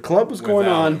 The club was going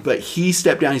on, but he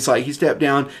stepped down. He stepped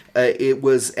down. It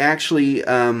was actually.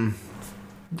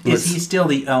 Is he still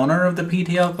the owner of the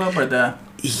PTL club, or the?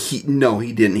 No,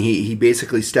 he didn't. He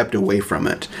basically stepped away from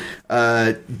it.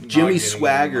 Jimmy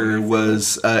Swaggart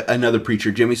was another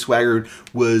preacher. Jimmy Swaggart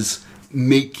was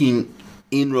making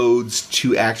inroads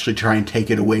to actually try and take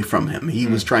it away from him. He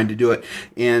was trying to do it.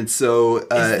 And so... is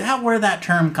that where that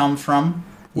term comes from?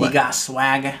 What? You got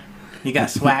swag? You got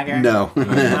swagger? No.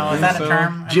 No, is that a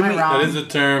term? That is a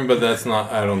term, but that's not...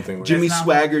 I don't think... Jimmy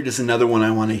Swaggart is another one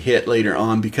I want to hit later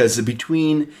on, because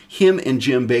between him and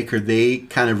Jim Bakker, they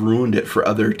kind of ruined it for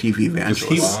other TV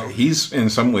evangelists. He's in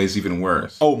some ways even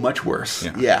worse. Oh, much worse.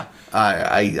 Yeah.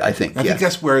 I think. I think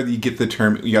that's where you get the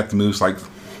term... You got the moves like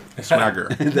Swagger.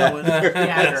 No, it's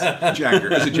Jagger.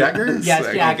 Jagger. Is it Jagger? Yes,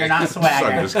 Jagger, not Swagger.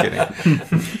 I'm just kidding.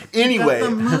 Anyway, Got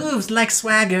the moves like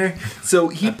Swagger. so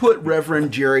he put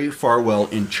Reverend Jerry Farwell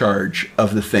in charge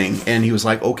of the thing, and he was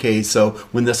like, okay, so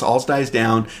when this all dies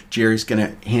down, Jerry's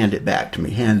gonna hand it back to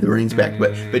me, hand the reins back.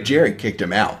 But Jerry kicked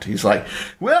him out. He's like,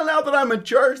 well, now that I'm in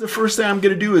charge, the first thing I'm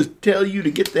gonna do is tell you to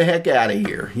get the heck out of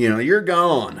here. You know, you're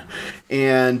gone.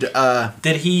 And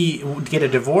Did he get a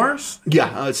divorce?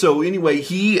 yeah, so anyway,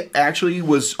 he actually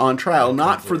was on trial,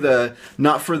 not for the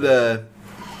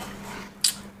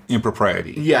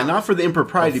Impropriety. yeah, not for the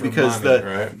impropriety, But for because money, the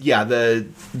right? yeah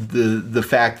the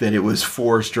fact that it was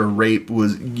forced or rape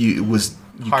was you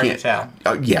Hard to can't tell.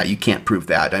 yeah, you can't prove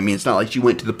that. I mean, it's not like she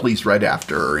went to the police right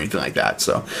after or anything like that.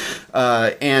 So,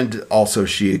 and also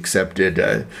she accepted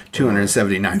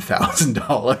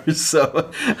 $279,000. So,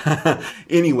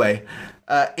 anyway.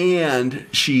 And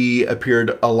she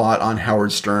appeared a lot on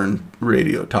Howard Stern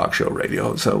talk show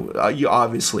radio. So you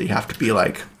obviously have to be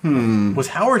like, Was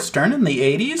Howard Stern in the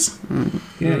 80s?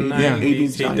 Yeah, 80s, He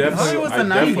 90s. definitely, Oh, it was I the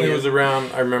definitely 90s. was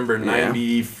around. I remember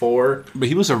 '94. But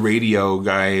he was a radio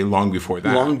guy long before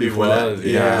that. long before was, that.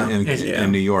 yeah.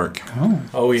 In New York.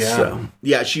 Oh yeah. So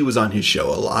yeah, she was on his show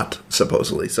a lot,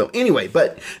 supposedly. So anyway,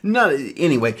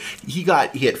 he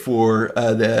got hit for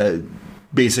the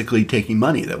basically taking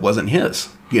money that wasn't his.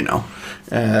 You know,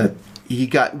 he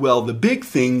got the big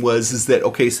thing is that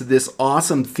okay, so this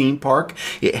awesome theme park,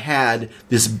 it had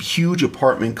this huge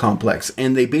apartment complex,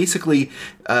 and they basically.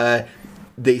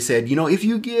 They said, you know, if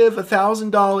you give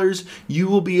 $1,000, you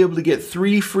will be able to get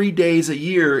 3 free days a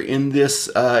year in this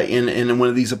in one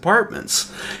of these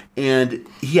apartments. And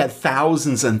he had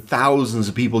thousands and thousands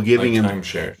of people giving Like him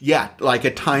timeshare. Yeah, like a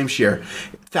timeshare.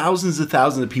 Thousands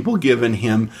of people giving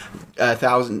him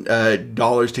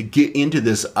 $1,000 to get into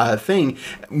this thing.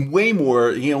 Way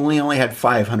more. He only had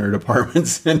 500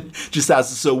 apartments and just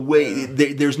thousands. So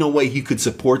there's no way he could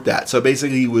support that. So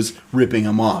basically, he was ripping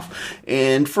them off,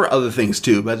 and for other things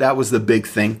too. But that was the big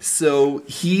thing. So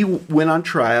he went on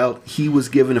trial. He was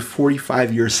given a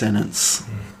 45-year sentence.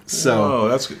 So.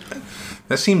 Oh,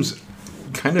 that seems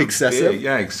kind of Excessive? big.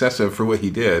 Yeah, excessive for what he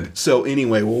did. So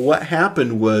anyway, what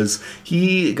happened was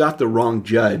he got the wrong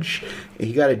judge.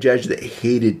 He got a judge that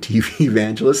hated TV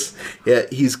evangelists.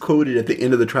 He's quoted at the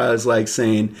end of the trial as like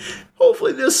saying,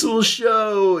 hopefully this will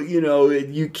show, you know,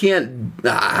 you can't,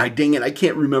 dang it, I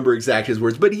can't remember exactly his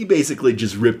words, but he basically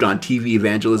just ripped on TV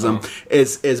evangelism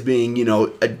as being, you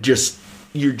know,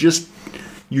 you're just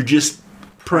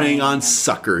preying on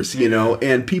suckers, you know,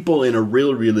 and people in a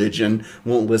real religion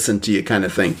won't listen to you kind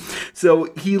of thing. So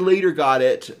he later got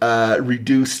it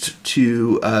reduced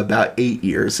to about 8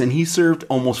 years, and he served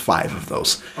almost 5 of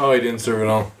those. Oh, he didn't serve at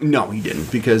all. No, he didn't,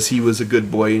 because he was a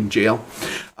good boy in jail.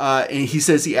 And he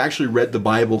says he actually read the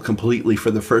Bible completely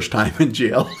for the first time in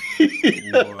jail.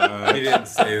 He didn't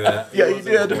say that. Yeah, he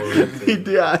did.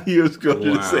 He was going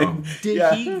to say.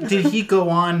 Did he go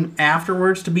on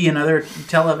afterwards to be another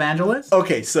televangelist?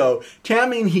 Okay, so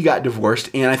Tammy and he got divorced,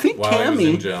 and I think While he was Tammy,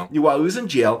 in jail. while he was in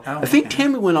jail, Oh, I think okay.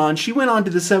 Tammy went on. She went on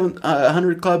to the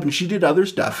 700 Club, and she did other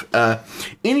stuff.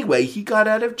 Anyway, he got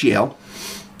out of jail.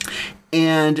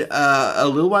 And a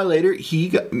little while later,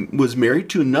 he was married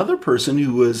to another person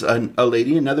who was a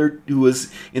lady, who was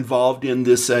involved in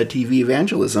this TV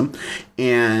evangelism,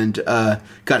 and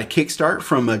got a kickstart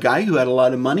from a guy who had a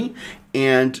lot of money,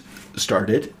 and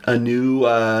started a new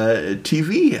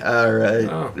TV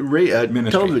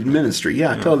television ministry.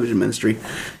 Yeah, television ministry.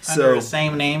 Under the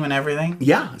same name and everything?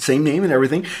 Yeah, same name and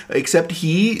everything, except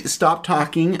he stopped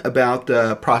talking about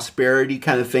prosperity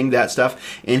kind of thing, that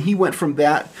stuff, and he went from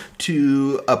that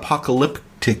to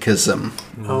apocalypticism.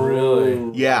 Oh,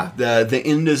 Really? Yeah, the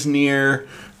end is near.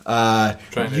 Trying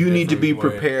a You need to be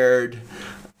different way. prepared.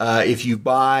 If you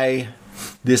buy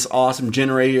this awesome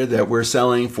generator that we're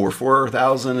selling for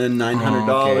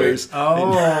 $4,900.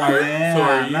 Oh, man. So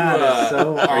are you, that is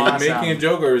so are you awesome. making a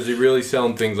joke, or is he really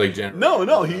selling things like generators?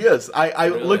 No, he is. I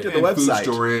Really? looked at the And food website.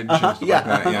 storage and stuff yeah. like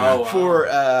that, yeah. Oh, wow. For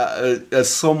a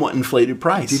somewhat inflated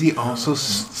price. Did he also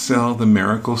sell the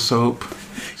Miracle soap?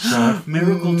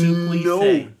 Miracle to please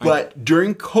say. But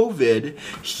during COVID,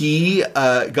 he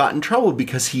got in trouble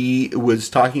because he was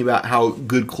talking about how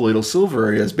good colloidal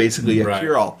silver is, basically a Right.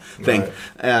 cure-all thing.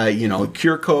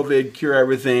 Cure COVID, cure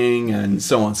everything, and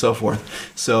so on and so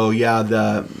forth. So, yeah,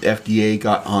 the FDA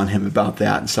got on him about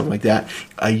that and stuff like that.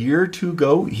 A year or two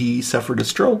ago, he suffered a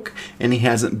stroke, and he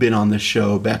hasn't been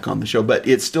back on the show. But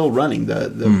it's still running,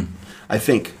 I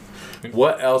think.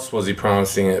 What else was he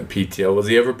promising at PTL? Was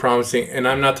he ever promising, and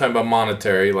I'm not talking about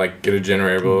monetary, like get a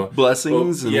generator,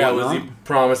 Blessings and yeah, whatnot? was he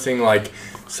promising like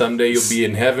someday you'll be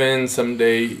in heaven,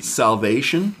 someday...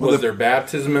 Salvation. Was there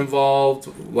baptism involved?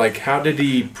 Like, how did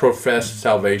he profess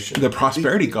salvation? The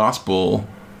prosperity gospel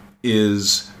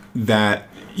is that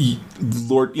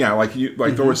Lord, like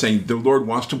Thor was saying, the Lord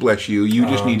wants to bless you. You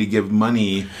just need to give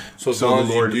money. So as long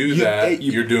as you do that,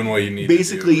 you're doing what you need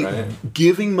basically, to do, right?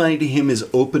 Giving money to him is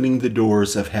opening the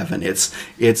doors of heaven. It's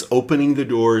opening the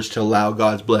doors to allow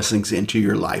God's blessings into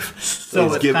your life.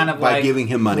 So it's kind of by like giving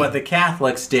him money. what the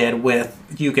Catholics did with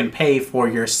you can pay for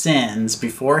your sins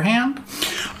beforehand.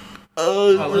 A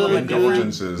little bit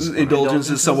different.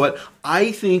 Indulgences somewhat.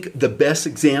 I think the best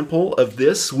example of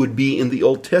this would be in the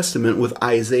Old Testament with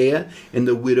Isaiah and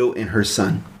the widow and her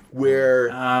son,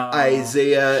 where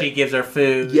Isaiah... She gives her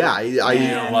food. Yeah,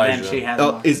 and then she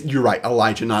has you're right,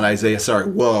 Elijah, not Isaiah. Sorry.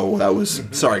 Whoa, that was...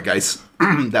 Sorry, guys.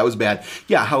 That was bad.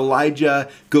 Yeah, how Elijah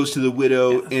goes to the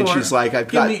widow and she's like, I've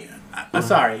got...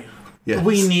 sorry. Yes.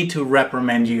 We need to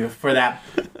reprimand you for that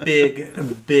big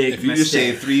If you just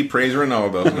say 3, praise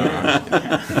Ronaldo.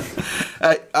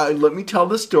 Let me tell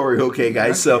the story, okay,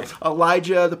 guys? So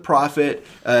Elijah, the prophet,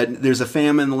 there's a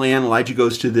famine in the land. Elijah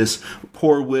goes to this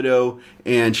poor widow,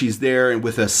 and she's there and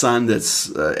with a son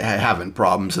that's having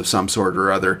problems of some sort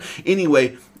or other.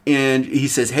 Anyway, and he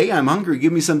says, hey, I'm hungry.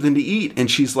 Give me something to eat. And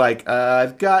she's like,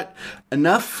 I've got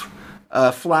enough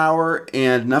flour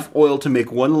and enough oil to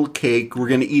make one little cake. We're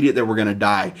going to eat it, then we're going to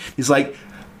die. He's like,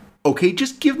 okay,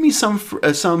 just give me some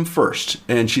first.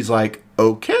 And she's like,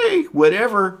 okay,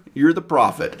 whatever, you're the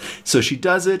prophet. So she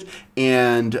does it,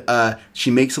 and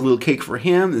she makes a little cake for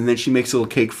him, and then she makes a little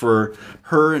cake for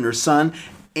her and her son,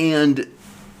 and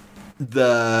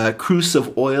the cruse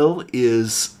of oil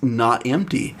is not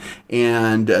empty,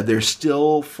 and there's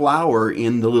still flour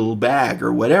in the little bag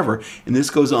or whatever, and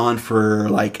this goes on for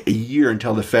like a year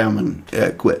until the famine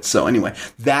quits. So anyway,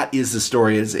 that is the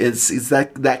story. It's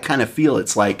that kind of feel.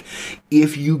 It's like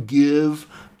if you give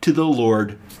to the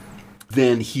Lord,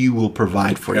 then He will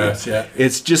provide for you. Yeah.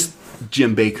 It's just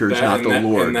Jim Baker's not the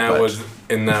Lord.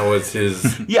 And that was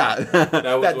his... Yeah,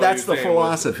 that's the saying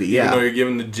philosophy. Even Yeah, though you're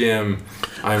giving to Jim,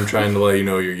 I'm trying to let you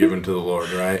know you're giving to the Lord,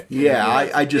 right? Yeah,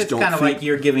 I just don't. It's kind of like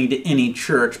you're giving to any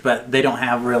church, but they don't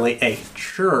have really a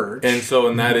church. And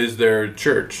that is their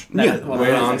church. Yeah.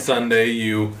 On Sunday,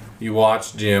 you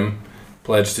watch Jim,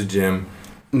 pledge to Jim.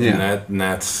 Yeah. And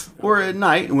that's... Or at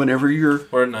night, whenever you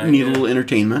need a little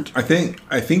entertainment. I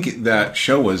think that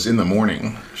show was in the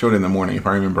morning. Showed in the morning, if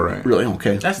I remember right. Really?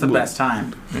 Okay. That's the best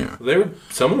time. Yeah.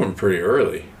 Some of them were pretty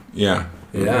early. Yeah.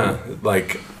 Yeah.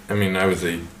 Like, I mean, I was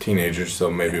a teenager, so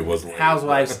maybe it was late.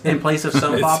 Housewives in place of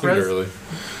soap It seemed operas? early.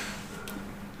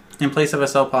 In place of a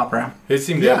soap opera. It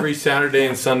seemed every Saturday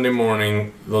and Sunday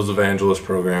morning, those evangelist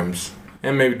programs.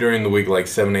 And maybe during the week, like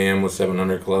 7 a.m. with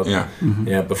 700 Club. Yeah. Mm-hmm.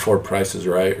 Yeah, before Price is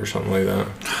Right or something like that.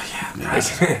 Oh,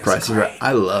 yeah. Price is Right.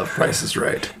 I love Price is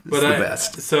Right. It's the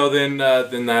best. So then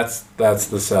that's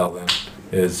the sell then,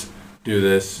 is do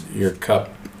this, your cup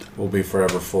will be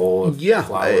forever full of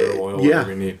flour or oil,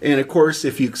 whatever you need. And of course,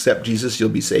 if you accept Jesus, you'll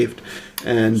be saved.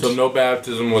 And so no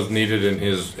baptism was needed in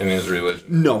his religion.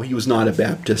 No, he was not a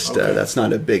Baptist. Okay. That's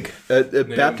not a big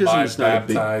baptism is not a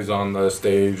big. Baptize on the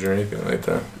stage or anything like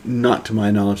that. Not to my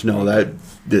knowledge. No, that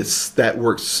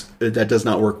works. That does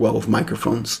not work well with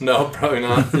microphones. No, probably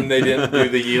not. And they didn't do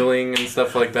the healing and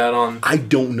stuff like that on. I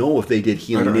don't know if they did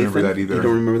healing. I don't remember that either. You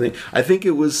don't remember that? I think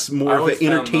it was more of an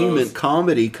entertainment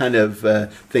comedy kind of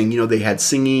thing. You know, they had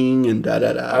singing and da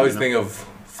da da. I always think of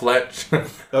Fletch.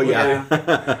 Oh yeah,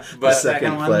 but the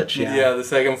second Fletch. Yeah, the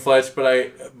second Fletch. But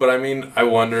I mean, I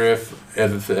wonder if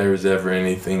there was ever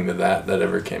anything to that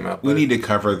ever came up. We need to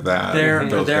cover that. There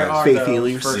are faith those,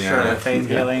 healings for sure. Faith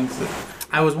healings.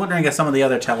 I was wondering if some of the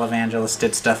other televangelists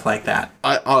did stuff like that.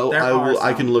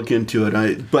 I can look into it.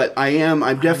 I'm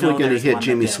definitely going to hit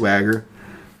Jimmy Swagger.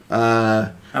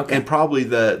 Okay. And probably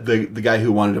the guy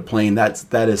who wanted a plane. That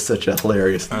is such a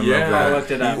hilarious thing. I looked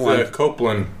it up. He's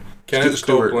Copeland. Kenneth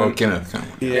Copeland. Kenneth.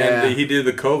 Yeah. And he did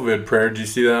the COVID prayer. Did you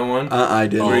see that one? I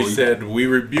didn't. Where he said, "We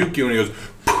rebuke you," and he goes,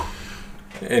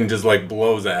 and just like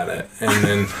blows at it, and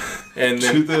then I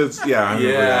remember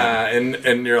that.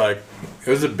 and you're like, it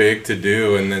was a big to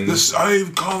do, and then I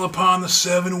call upon the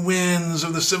 7 winds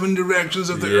of the 7 directions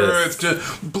of the earth to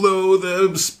blow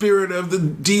the spirit of the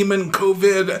demon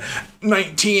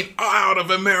COVID-19 out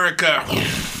of America.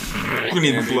 And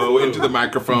he'd blow into the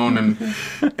microphone, and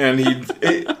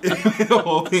the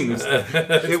whole thing.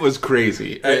 It was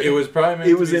crazy. It was probably meant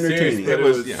It to was be entertaining. Serious, but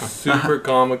it was super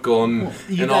comical, and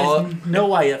You and guys all. know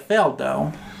why it failed,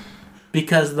 though?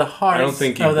 Because the hearts I don't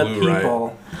think he of the blew right.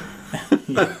 people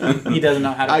He doesn't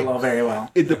know how to blow very well.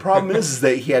 The problem is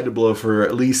that he had to blow for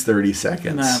at least 30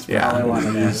 seconds. That's probably what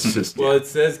it is. It's just, Well, it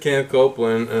says Kenneth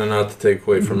Copeland, and not to take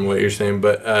away from what you're saying,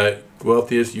 but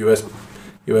wealthiest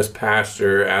U.S.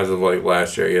 pastor as of like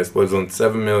last year, yes, lives on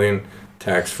 $7 million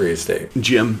tax-free estate.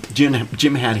 Jim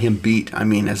had him beat. I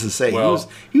mean, as I say, Well,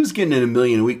 he was getting $1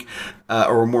 million a week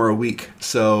or more a week.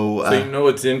 So you know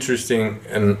what's interesting,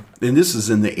 and this is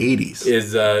in the 80s.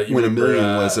 is when $1 million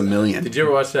was $1 million. Did you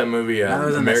ever watch that movie That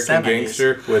was in the American 70s.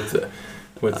 Gangster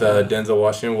with Denzel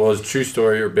Washington? Well, it's a true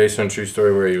story, or based on a true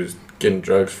story, where he was getting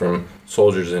drugs from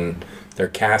soldiers in their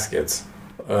caskets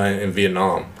in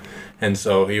Vietnam, and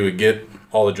so he would get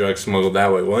all the drugs smuggled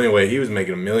that way. Well, anyway, he was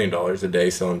making $1 million a day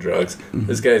selling drugs. Mm-hmm.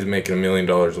 This guy's making $1 million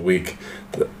a week.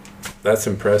 That's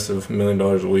impressive, $1 million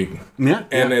a week. Yeah.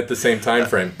 And at the same time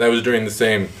frame. That was during the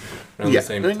same. around Yeah. the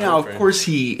same Now, of timeframe. course,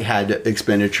 he had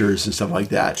expenditures and stuff like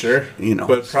that. Sure. You know.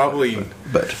 But probably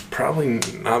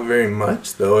not very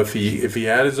much though. If he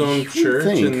had his own church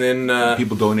think. and then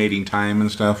People donating time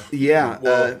and stuff. yeah.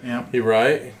 Yeah. you're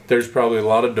right. There's probably a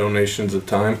lot of donations of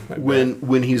time. I bet.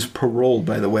 When he's paroled,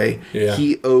 by the way, Yeah.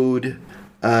 he owed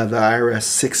the IRS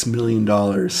 $6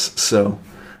 million. So,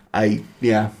 I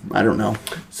don't know.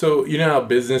 So you know how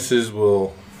businesses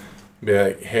will be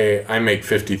like, "Hey, I make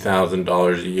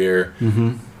 $50,000 a year,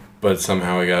 but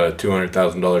somehow I got a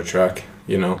 $200,000 truck."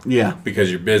 You know, Yeah. because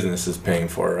your business is paying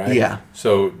for it, right? Yeah.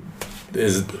 So,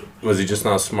 was he just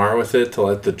not smart with it to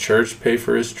let the church pay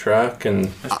for his truck? And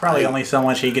There's probably only so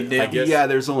much he could do. I guess- Yeah,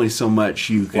 there's only so much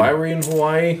you can. why were you in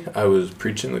Hawaii? I was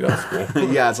preaching the gospel.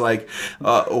 Yeah, it's like,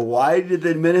 why did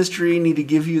the ministry need to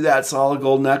give you that solid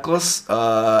gold necklace?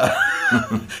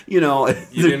 You know,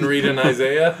 You didn't read in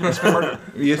Isaiah?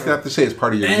 You just have to say it's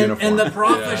part of your uniform. And the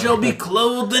prophet Yeah. shall be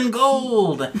clothed in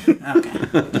gold.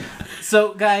 Okay.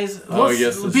 So, guys,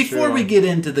 yes, that's before true. we get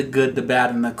into the good, the bad,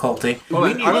 and the culty,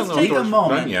 let's take a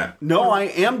moment. yet. no, I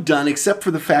am done, except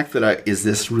for the fact that is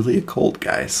this really a cult,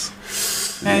 guys?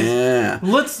 Guys, Yeah.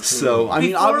 Let's. So, I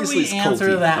mean, before obviously we it's answer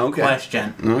culty. that Okay.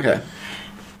 question, Okay.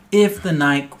 if the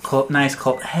nice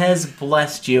cult has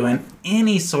blessed you in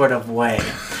any sort of way,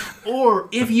 or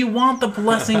if you want the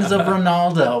blessings of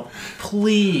Ronaldo,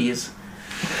 please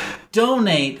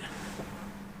donate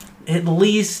at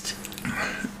least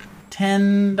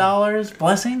 $10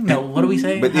 blessing. No, what do we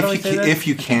say? But How do we say that? if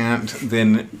you can't,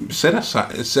 then set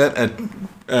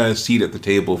a seat at the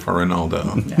table for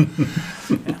Ronaldo.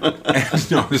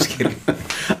 No, I'm just kidding.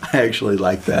 I actually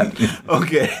like that.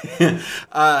 Okay.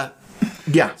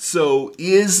 Yeah, so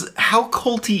how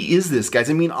culty is this, guys?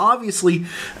 I mean, obviously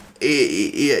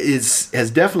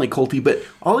has definitely culty, but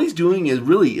all he's doing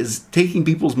is taking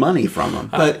people's money from them.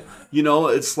 But you know,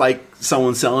 it's like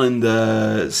someone selling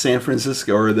the San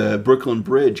Francisco or the Brooklyn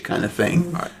Bridge kind of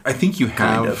thing. I think you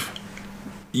Kind have of.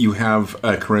 you have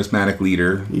a charismatic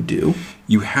leader. You do.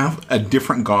 You have a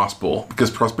different gospel,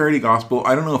 because prosperity gospel,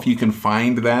 I don't know if you can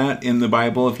find that in the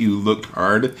Bible if you looked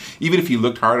hard. Even if you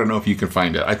looked hard, I don't know if you can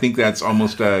find it. I think that's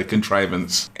almost a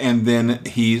contrivance. And then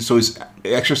he's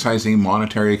exercising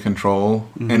monetary control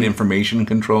and information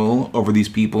control over these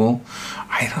people.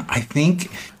 I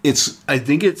think it's I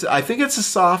think it's a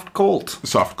soft cult.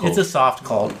 soft cult. It's a soft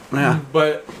cult. Yeah.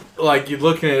 But, like, you're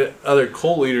looking at other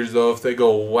cult leaders, though, if they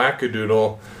go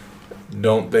wackadoodle,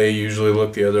 don't they usually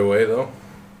look the other way, though?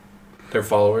 Their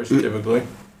followers, typically.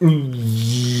 They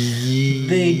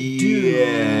do.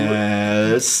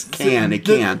 Yes. It can.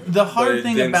 The But hard it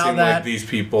thing didn't about seem that. like these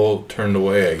people turned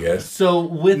away, I guess. So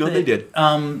with No, it, they did. Or, he's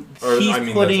I mean, that's what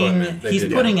I putting meant. They he's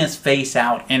did, putting yeah. his face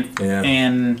out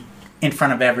in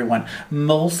front of everyone.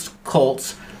 Most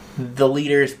cults, the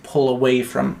leaders pull away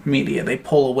from media. They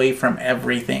pull away from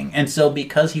everything, and so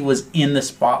because he was in the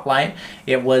spotlight,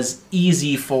 it was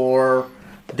easy for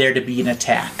there to be an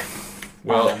attack.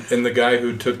 Well, and the guy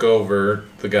who took over,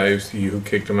 the guy who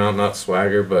kicked him out, not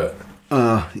Swagger, but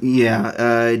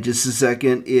just a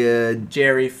second.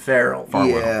 Jerry Farwell.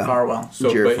 Yeah. Farwell.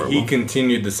 so Jared but he Farwell.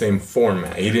 continued the same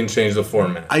format. He didn't change the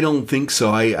format. I don't think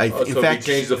so. In So fact, if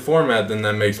he changed the format, then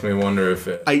that makes me wonder if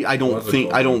it. I don't was a think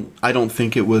cult. I don't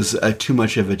think it was too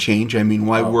much of a change. I mean,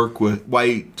 why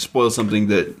spoil something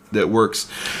that works?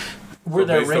 Were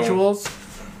there based on- rituals?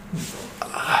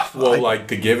 Well, like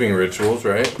the giving rituals,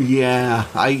 right? Yeah,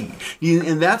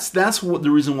 and that's what the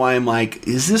reason why I'm like,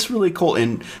 is this really cool?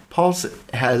 And Paul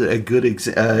has a good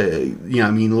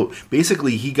I mean, look,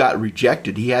 basically he got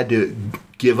rejected. He had to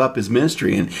give up his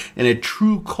ministry, and a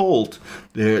true cult,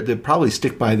 they probably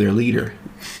stick by their leader,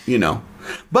 you know.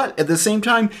 But at the same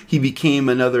time, he became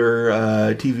another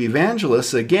TV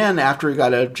evangelist again after he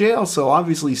got out of jail. So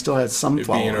obviously, he still had some It'd be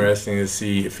following. interesting to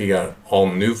see if he got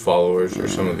all new followers or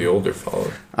some of the older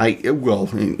followers.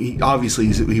 Obviously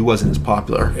he wasn't as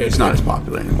popular. He's not as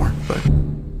popular anymore. But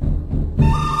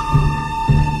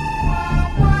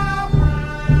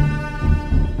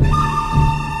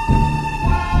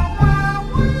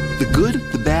The good,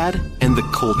 the bad, and the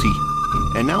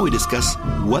culty. And now we discuss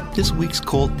what this week's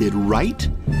cult did right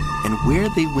and where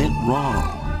they went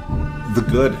wrong. The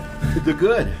good. the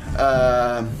good.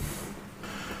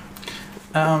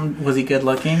 Was he good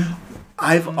looking?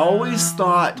 I've always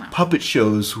thought puppet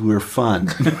shows were fun.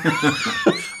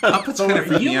 Puppets kind of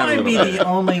freak You me out a might little be bit. the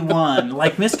only one.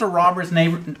 Like Mr.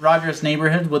 Rogers'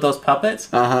 Neighborhood with those puppets.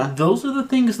 Those are the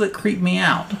things that creep me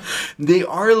out. They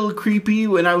are a little creepy.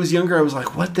 When I was younger, I was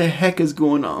like, what the heck is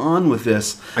going on with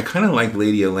this? I kind of like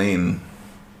Lady Elaine.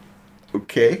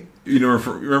 Okay. You know,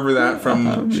 remember that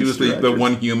from she was the Rogers.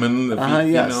 one human. The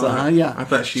Yes, female? yeah. I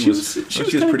thought she She was was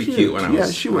pretty kinda cute, cute. when I Yeah,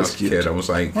 was she when I was was a cute. kid. I was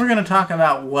like, We're going to talk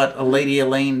about what Lady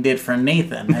Elaine did for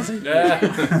Nathan.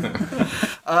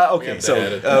 Okay, so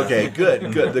okay, good,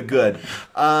 the good.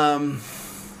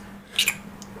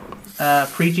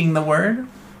 Preaching the word.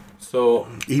 So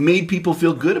He made people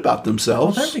feel good about Well,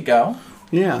 themselves. there we go.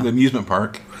 Yeah, the amusement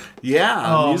park. yeah.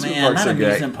 Oh amusement man, parks that are great.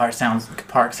 amusement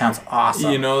park sounds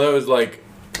awesome. you know, that was like,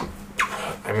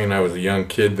 I mean, I was a young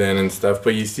kid then and stuff,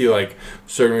 but you see like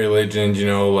certain religions, you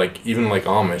know, like even like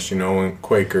Amish, you know, and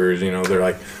Quakers, you know, they're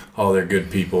like, oh, they're good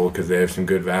people because they have some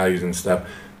good values and stuff.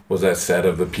 Was that said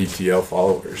of the PTL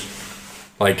followers?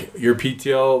 Like your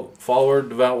PTL follower,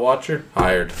 devout watcher,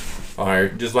 hired.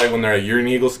 Just like when they're like, you're an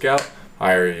Eagle Scout,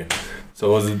 hire you.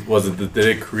 So did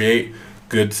it create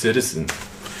good citizens?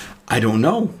 I don't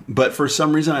know, but for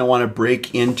some reason I want to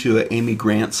break into an Amy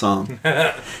Grant song.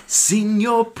 Sing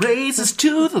your praises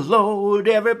to the Lord,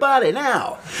 everybody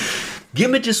now. Give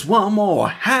me just one more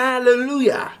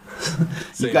hallelujah.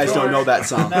 You guys don't know that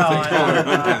song. No,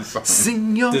 I don't.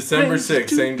 Sing your December praises 6th,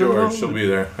 to St. the George, Lord. she'll be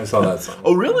there. I saw that song.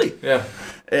 Oh, really? Yeah.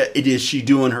 Is she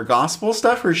doing her gospel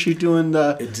stuff, or is she doing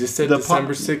the? It just said the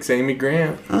December 6th, Amy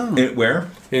Grant. Where?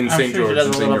 In I'm St. sure she George. does a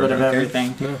in St. little bit of George.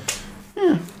 everything.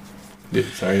 Yeah,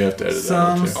 sorry, you have to edit Some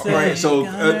that out too. say- All right, so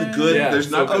the good. Yeah,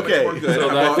 There's not so- much okay. more good. So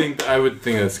How I about, think I would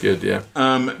think that's good. Yeah.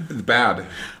 the bad.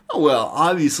 Well,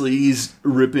 obviously he's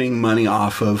ripping money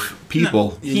off of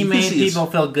people. He You made see his- people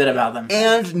feel good about them.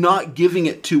 and not giving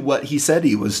it to what he said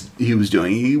he was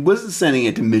doing. He wasn't sending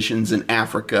it to missions in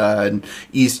Africa and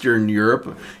Eastern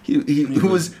Europe. He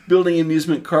was building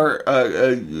amusement car,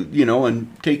 and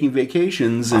taking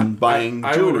vacations and buying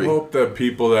I would jewelry. hope that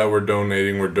people that were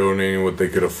donating what they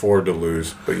could afford to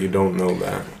lose, but you don't know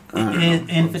that.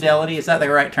 Infidelity, is that the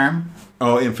right term?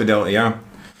 Oh, infidelity. Yeah.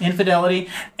 Infidelity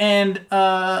and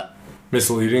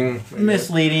Misleading. I guess.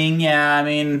 misleading. Yeah, I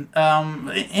mean,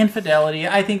 infidelity.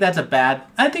 I think it's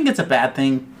a bad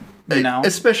thing. You know,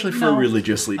 Especially for a No.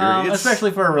 religious leader. It's- especially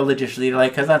for a religious leader,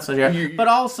 like because that's what you're. But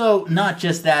also, not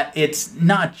just that. It's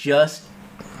not just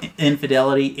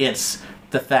infidelity. It's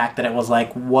the fact that it was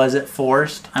like, was it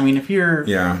forced? I mean, if you're,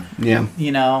 Yeah. yeah.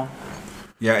 you know,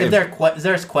 Yeah. if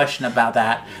there's question about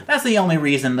that, that's the only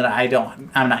reason that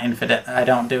I'm not infidel. I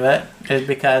don't do it is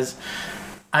because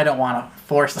I don't want to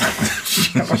force them.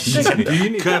 Do you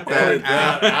need Cut to that edit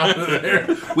that out of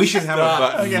there? We should have a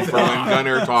button for when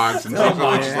Gunner talks and something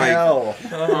just like, Hell.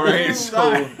 all right,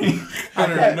 so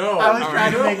Gunner, no. I was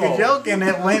trying to make a joke and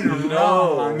it went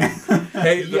wrong.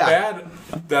 Hey, the bad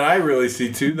that I really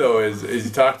see too, though, is you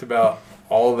talked about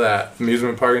all that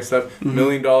amusement park and stuff. $1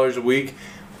 million a week.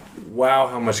 Wow,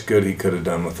 how much good he could have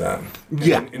done with that.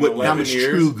 Yeah. In How 11 much years,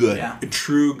 true good. Yeah.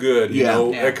 True good. You Yeah.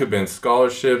 know, Yeah. that could have been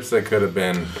scholarships. That could have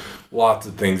been lots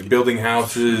of things. Building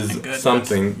houses,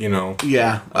 something, you know.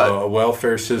 Yeah. A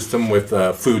welfare system with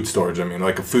food storage. I mean,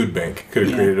 like a food bank. Could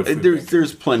have created a food bank.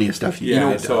 There's plenty of stuff.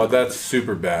 Yeah, so that's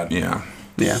super bad. yeah.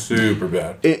 Yeah. Super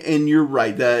bad. And you're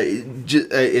right.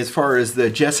 As far as the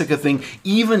Jessica thing,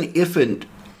 even if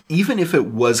it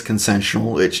was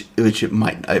consensual, which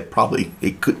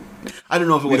it could. I don't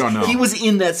know if it was. don't know. He was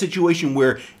in that situation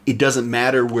where it doesn't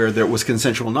matter whether it was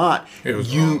consensual or not. It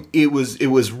was wrong. It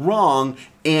was wrong,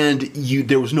 and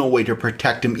there was no way to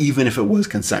protect him, even if it was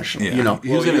consensual. Yeah. You know.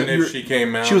 He was Well, in even a- if she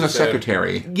came out She was a and said-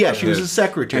 secretary. Yeah, she was a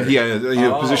secretary. He had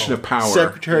a position of power.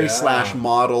 Secretary Yeah. /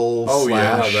 model Oh,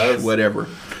 yeah, / that's- whatever.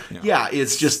 Yeah,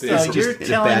 it's just So it's you're just a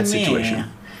telling bad me situation.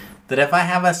 that if I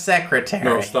have a secretary,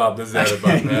 No, stop. This is edit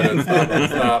button. Edit.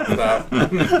 Stop.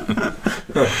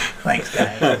 Thanks,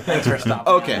 guys. Thanks for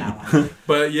stopping. Okay. on that one.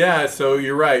 But yeah, so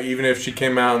you're right. Even if she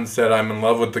came out and said, "I'm in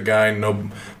love with the guy,"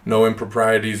 no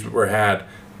improprieties were had.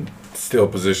 still a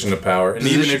position of power. And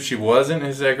even if she wasn't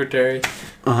his secretary,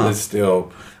 it's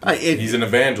still he's an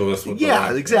evangelist. With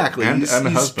Yeah, exactly. And He's a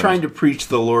husband. trying to preach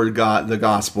the Lord God, the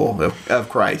gospel of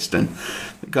Christ, and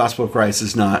the gospel of Christ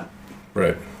is not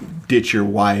Right. ditch your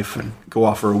wife and go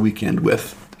off for a weekend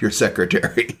with your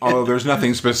secretary. Although there's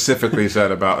nothing specifically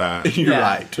said about that. You're Yeah.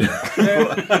 right.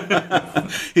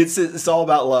 It's all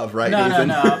about love, right, No, Nathan?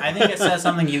 no. I think it says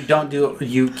something you don't do.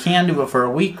 You can do it for a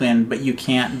weekend, but you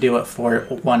can't do it for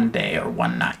one day or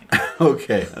one night.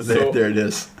 Okay, So- there it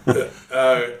is.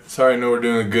 Sorry, I know we're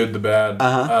doing the good, the bad.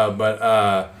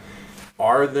 But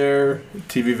are there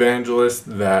TV evangelists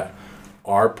that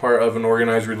are part of an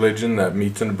organized religion that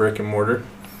meets in a brick and mortar?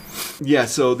 Yeah,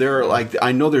 so there are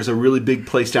I know there's a really big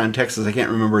place down in Texas. I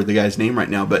can't remember the guy's name right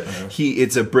now, but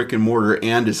it's a brick and mortar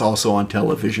and it's also on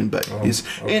television. But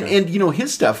okay. and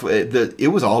his stuff, it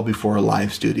was all before a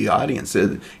live studio audience.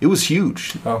 It was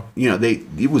huge. Oh.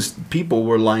 People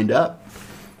were lined up.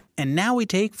 And now we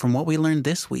take from what we learned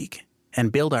this week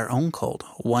and build our own cult,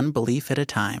 one belief at a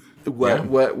time.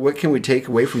 What can we take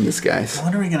away from this, guys?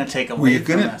 What are we going to take away We're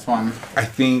from gonna- this one? I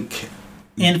think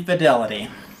Infidelity.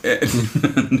 I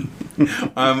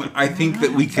think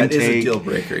that we can That is a take. deal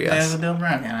breaker. There's Yes. a deal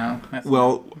breaker, That's-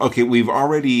 Well, okay, we've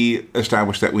already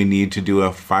established that we need to do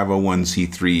a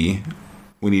 501c3.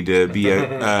 We need to be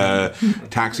a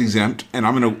tax exempt, and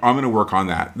I'm gonna work on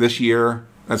that this year.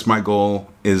 That's my goal,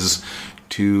 is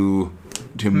to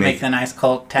make the nice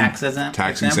cult tax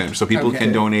exempt, so people Okay.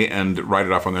 can donate and write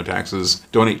it off on their taxes.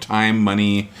 Donate time,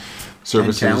 money,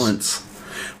 services, And talents.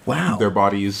 Wow. their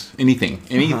bodies, anything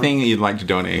you'd like to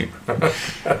donate.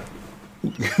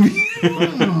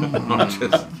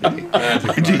 Magic.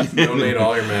 Donate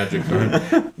all your magic.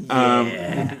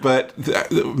 But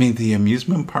the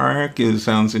amusement park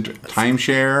sounds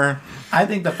timeshare. I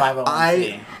think the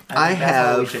 501c. I that's what we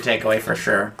have- should take away for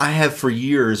sure. I have for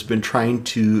years been trying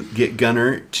to get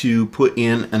Gunnar to put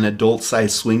in an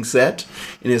adult-sized swing set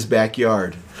in his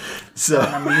backyard. So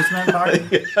An amusement park.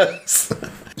 yes.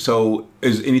 So,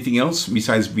 is anything else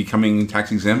besides becoming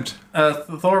tax exempt?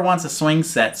 Thor wants a swing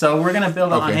set, so we're gonna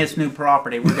build it on Okay. his new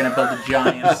property. We're gonna build a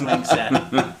giant swing set,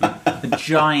 a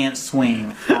giant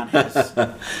swing on his.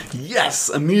 Yes,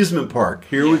 amusement park.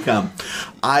 Here we come.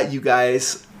 You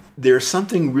guys, there's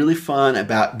something really fun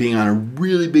about being on a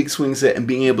really big swing set and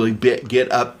being able to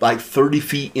get up like 30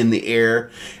 feet in the air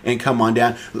and come on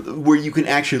down, where you can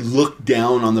actually look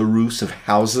down on the roofs of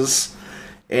houses,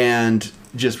 and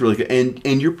just really good.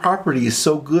 And your property is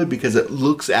so good because it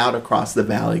looks out across the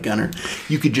valley, Gunnar.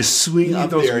 You could just swing up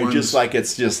those there and ones- just like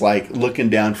it's just like looking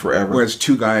down forever. Where it's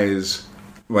two guys,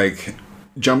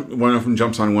 one of them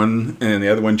jumps on one and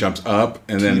the other one jumps up,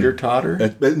 and then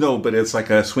Teeter-totter? But it's like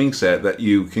a swing set that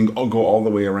you can go all the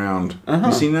way around.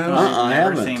 You seen that? I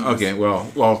Never haven't. seen Okay,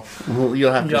 well, Well,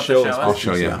 you'll have to You'll have to show show us. us. I'll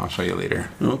show you. I'll show you later.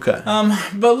 Okay.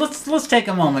 But let's take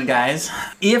a moment, guys.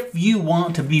 If you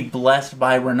want to be blessed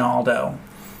by Ronaldo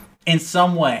in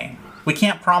some way, we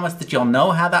can't promise that you'll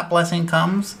know how that blessing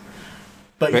comes.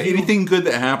 But Anything good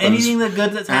that happens, anything that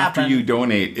good that's after happened, you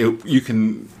donate, you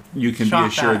can be Chalk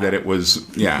assured that that it was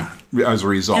as a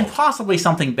result. and possibly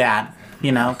something bad,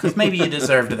 because maybe you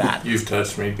deserved that. You've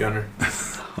touched me, Gunnar.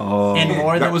 In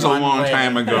more than That was a one long way.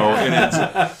 time ago, and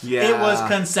it's Yeah. It was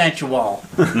consensual.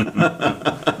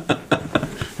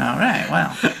 All right,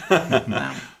 well.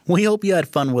 We hope you had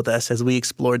fun with us as we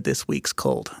explored this week's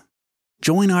cult.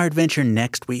 Join our adventure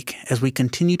next week as we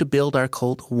continue to build our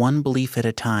cult one belief at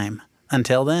a time.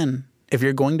 Until then, if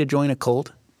you're going to join a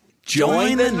cult,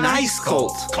 join the nice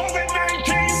cult.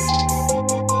 COVID-19.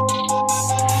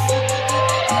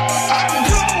 I'm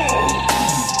gone.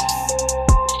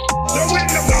 The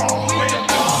wind of God.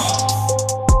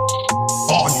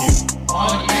 On you.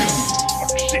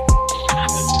 Shit.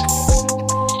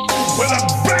 With a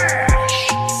bash.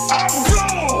 I'm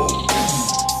gone.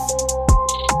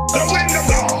 The wind of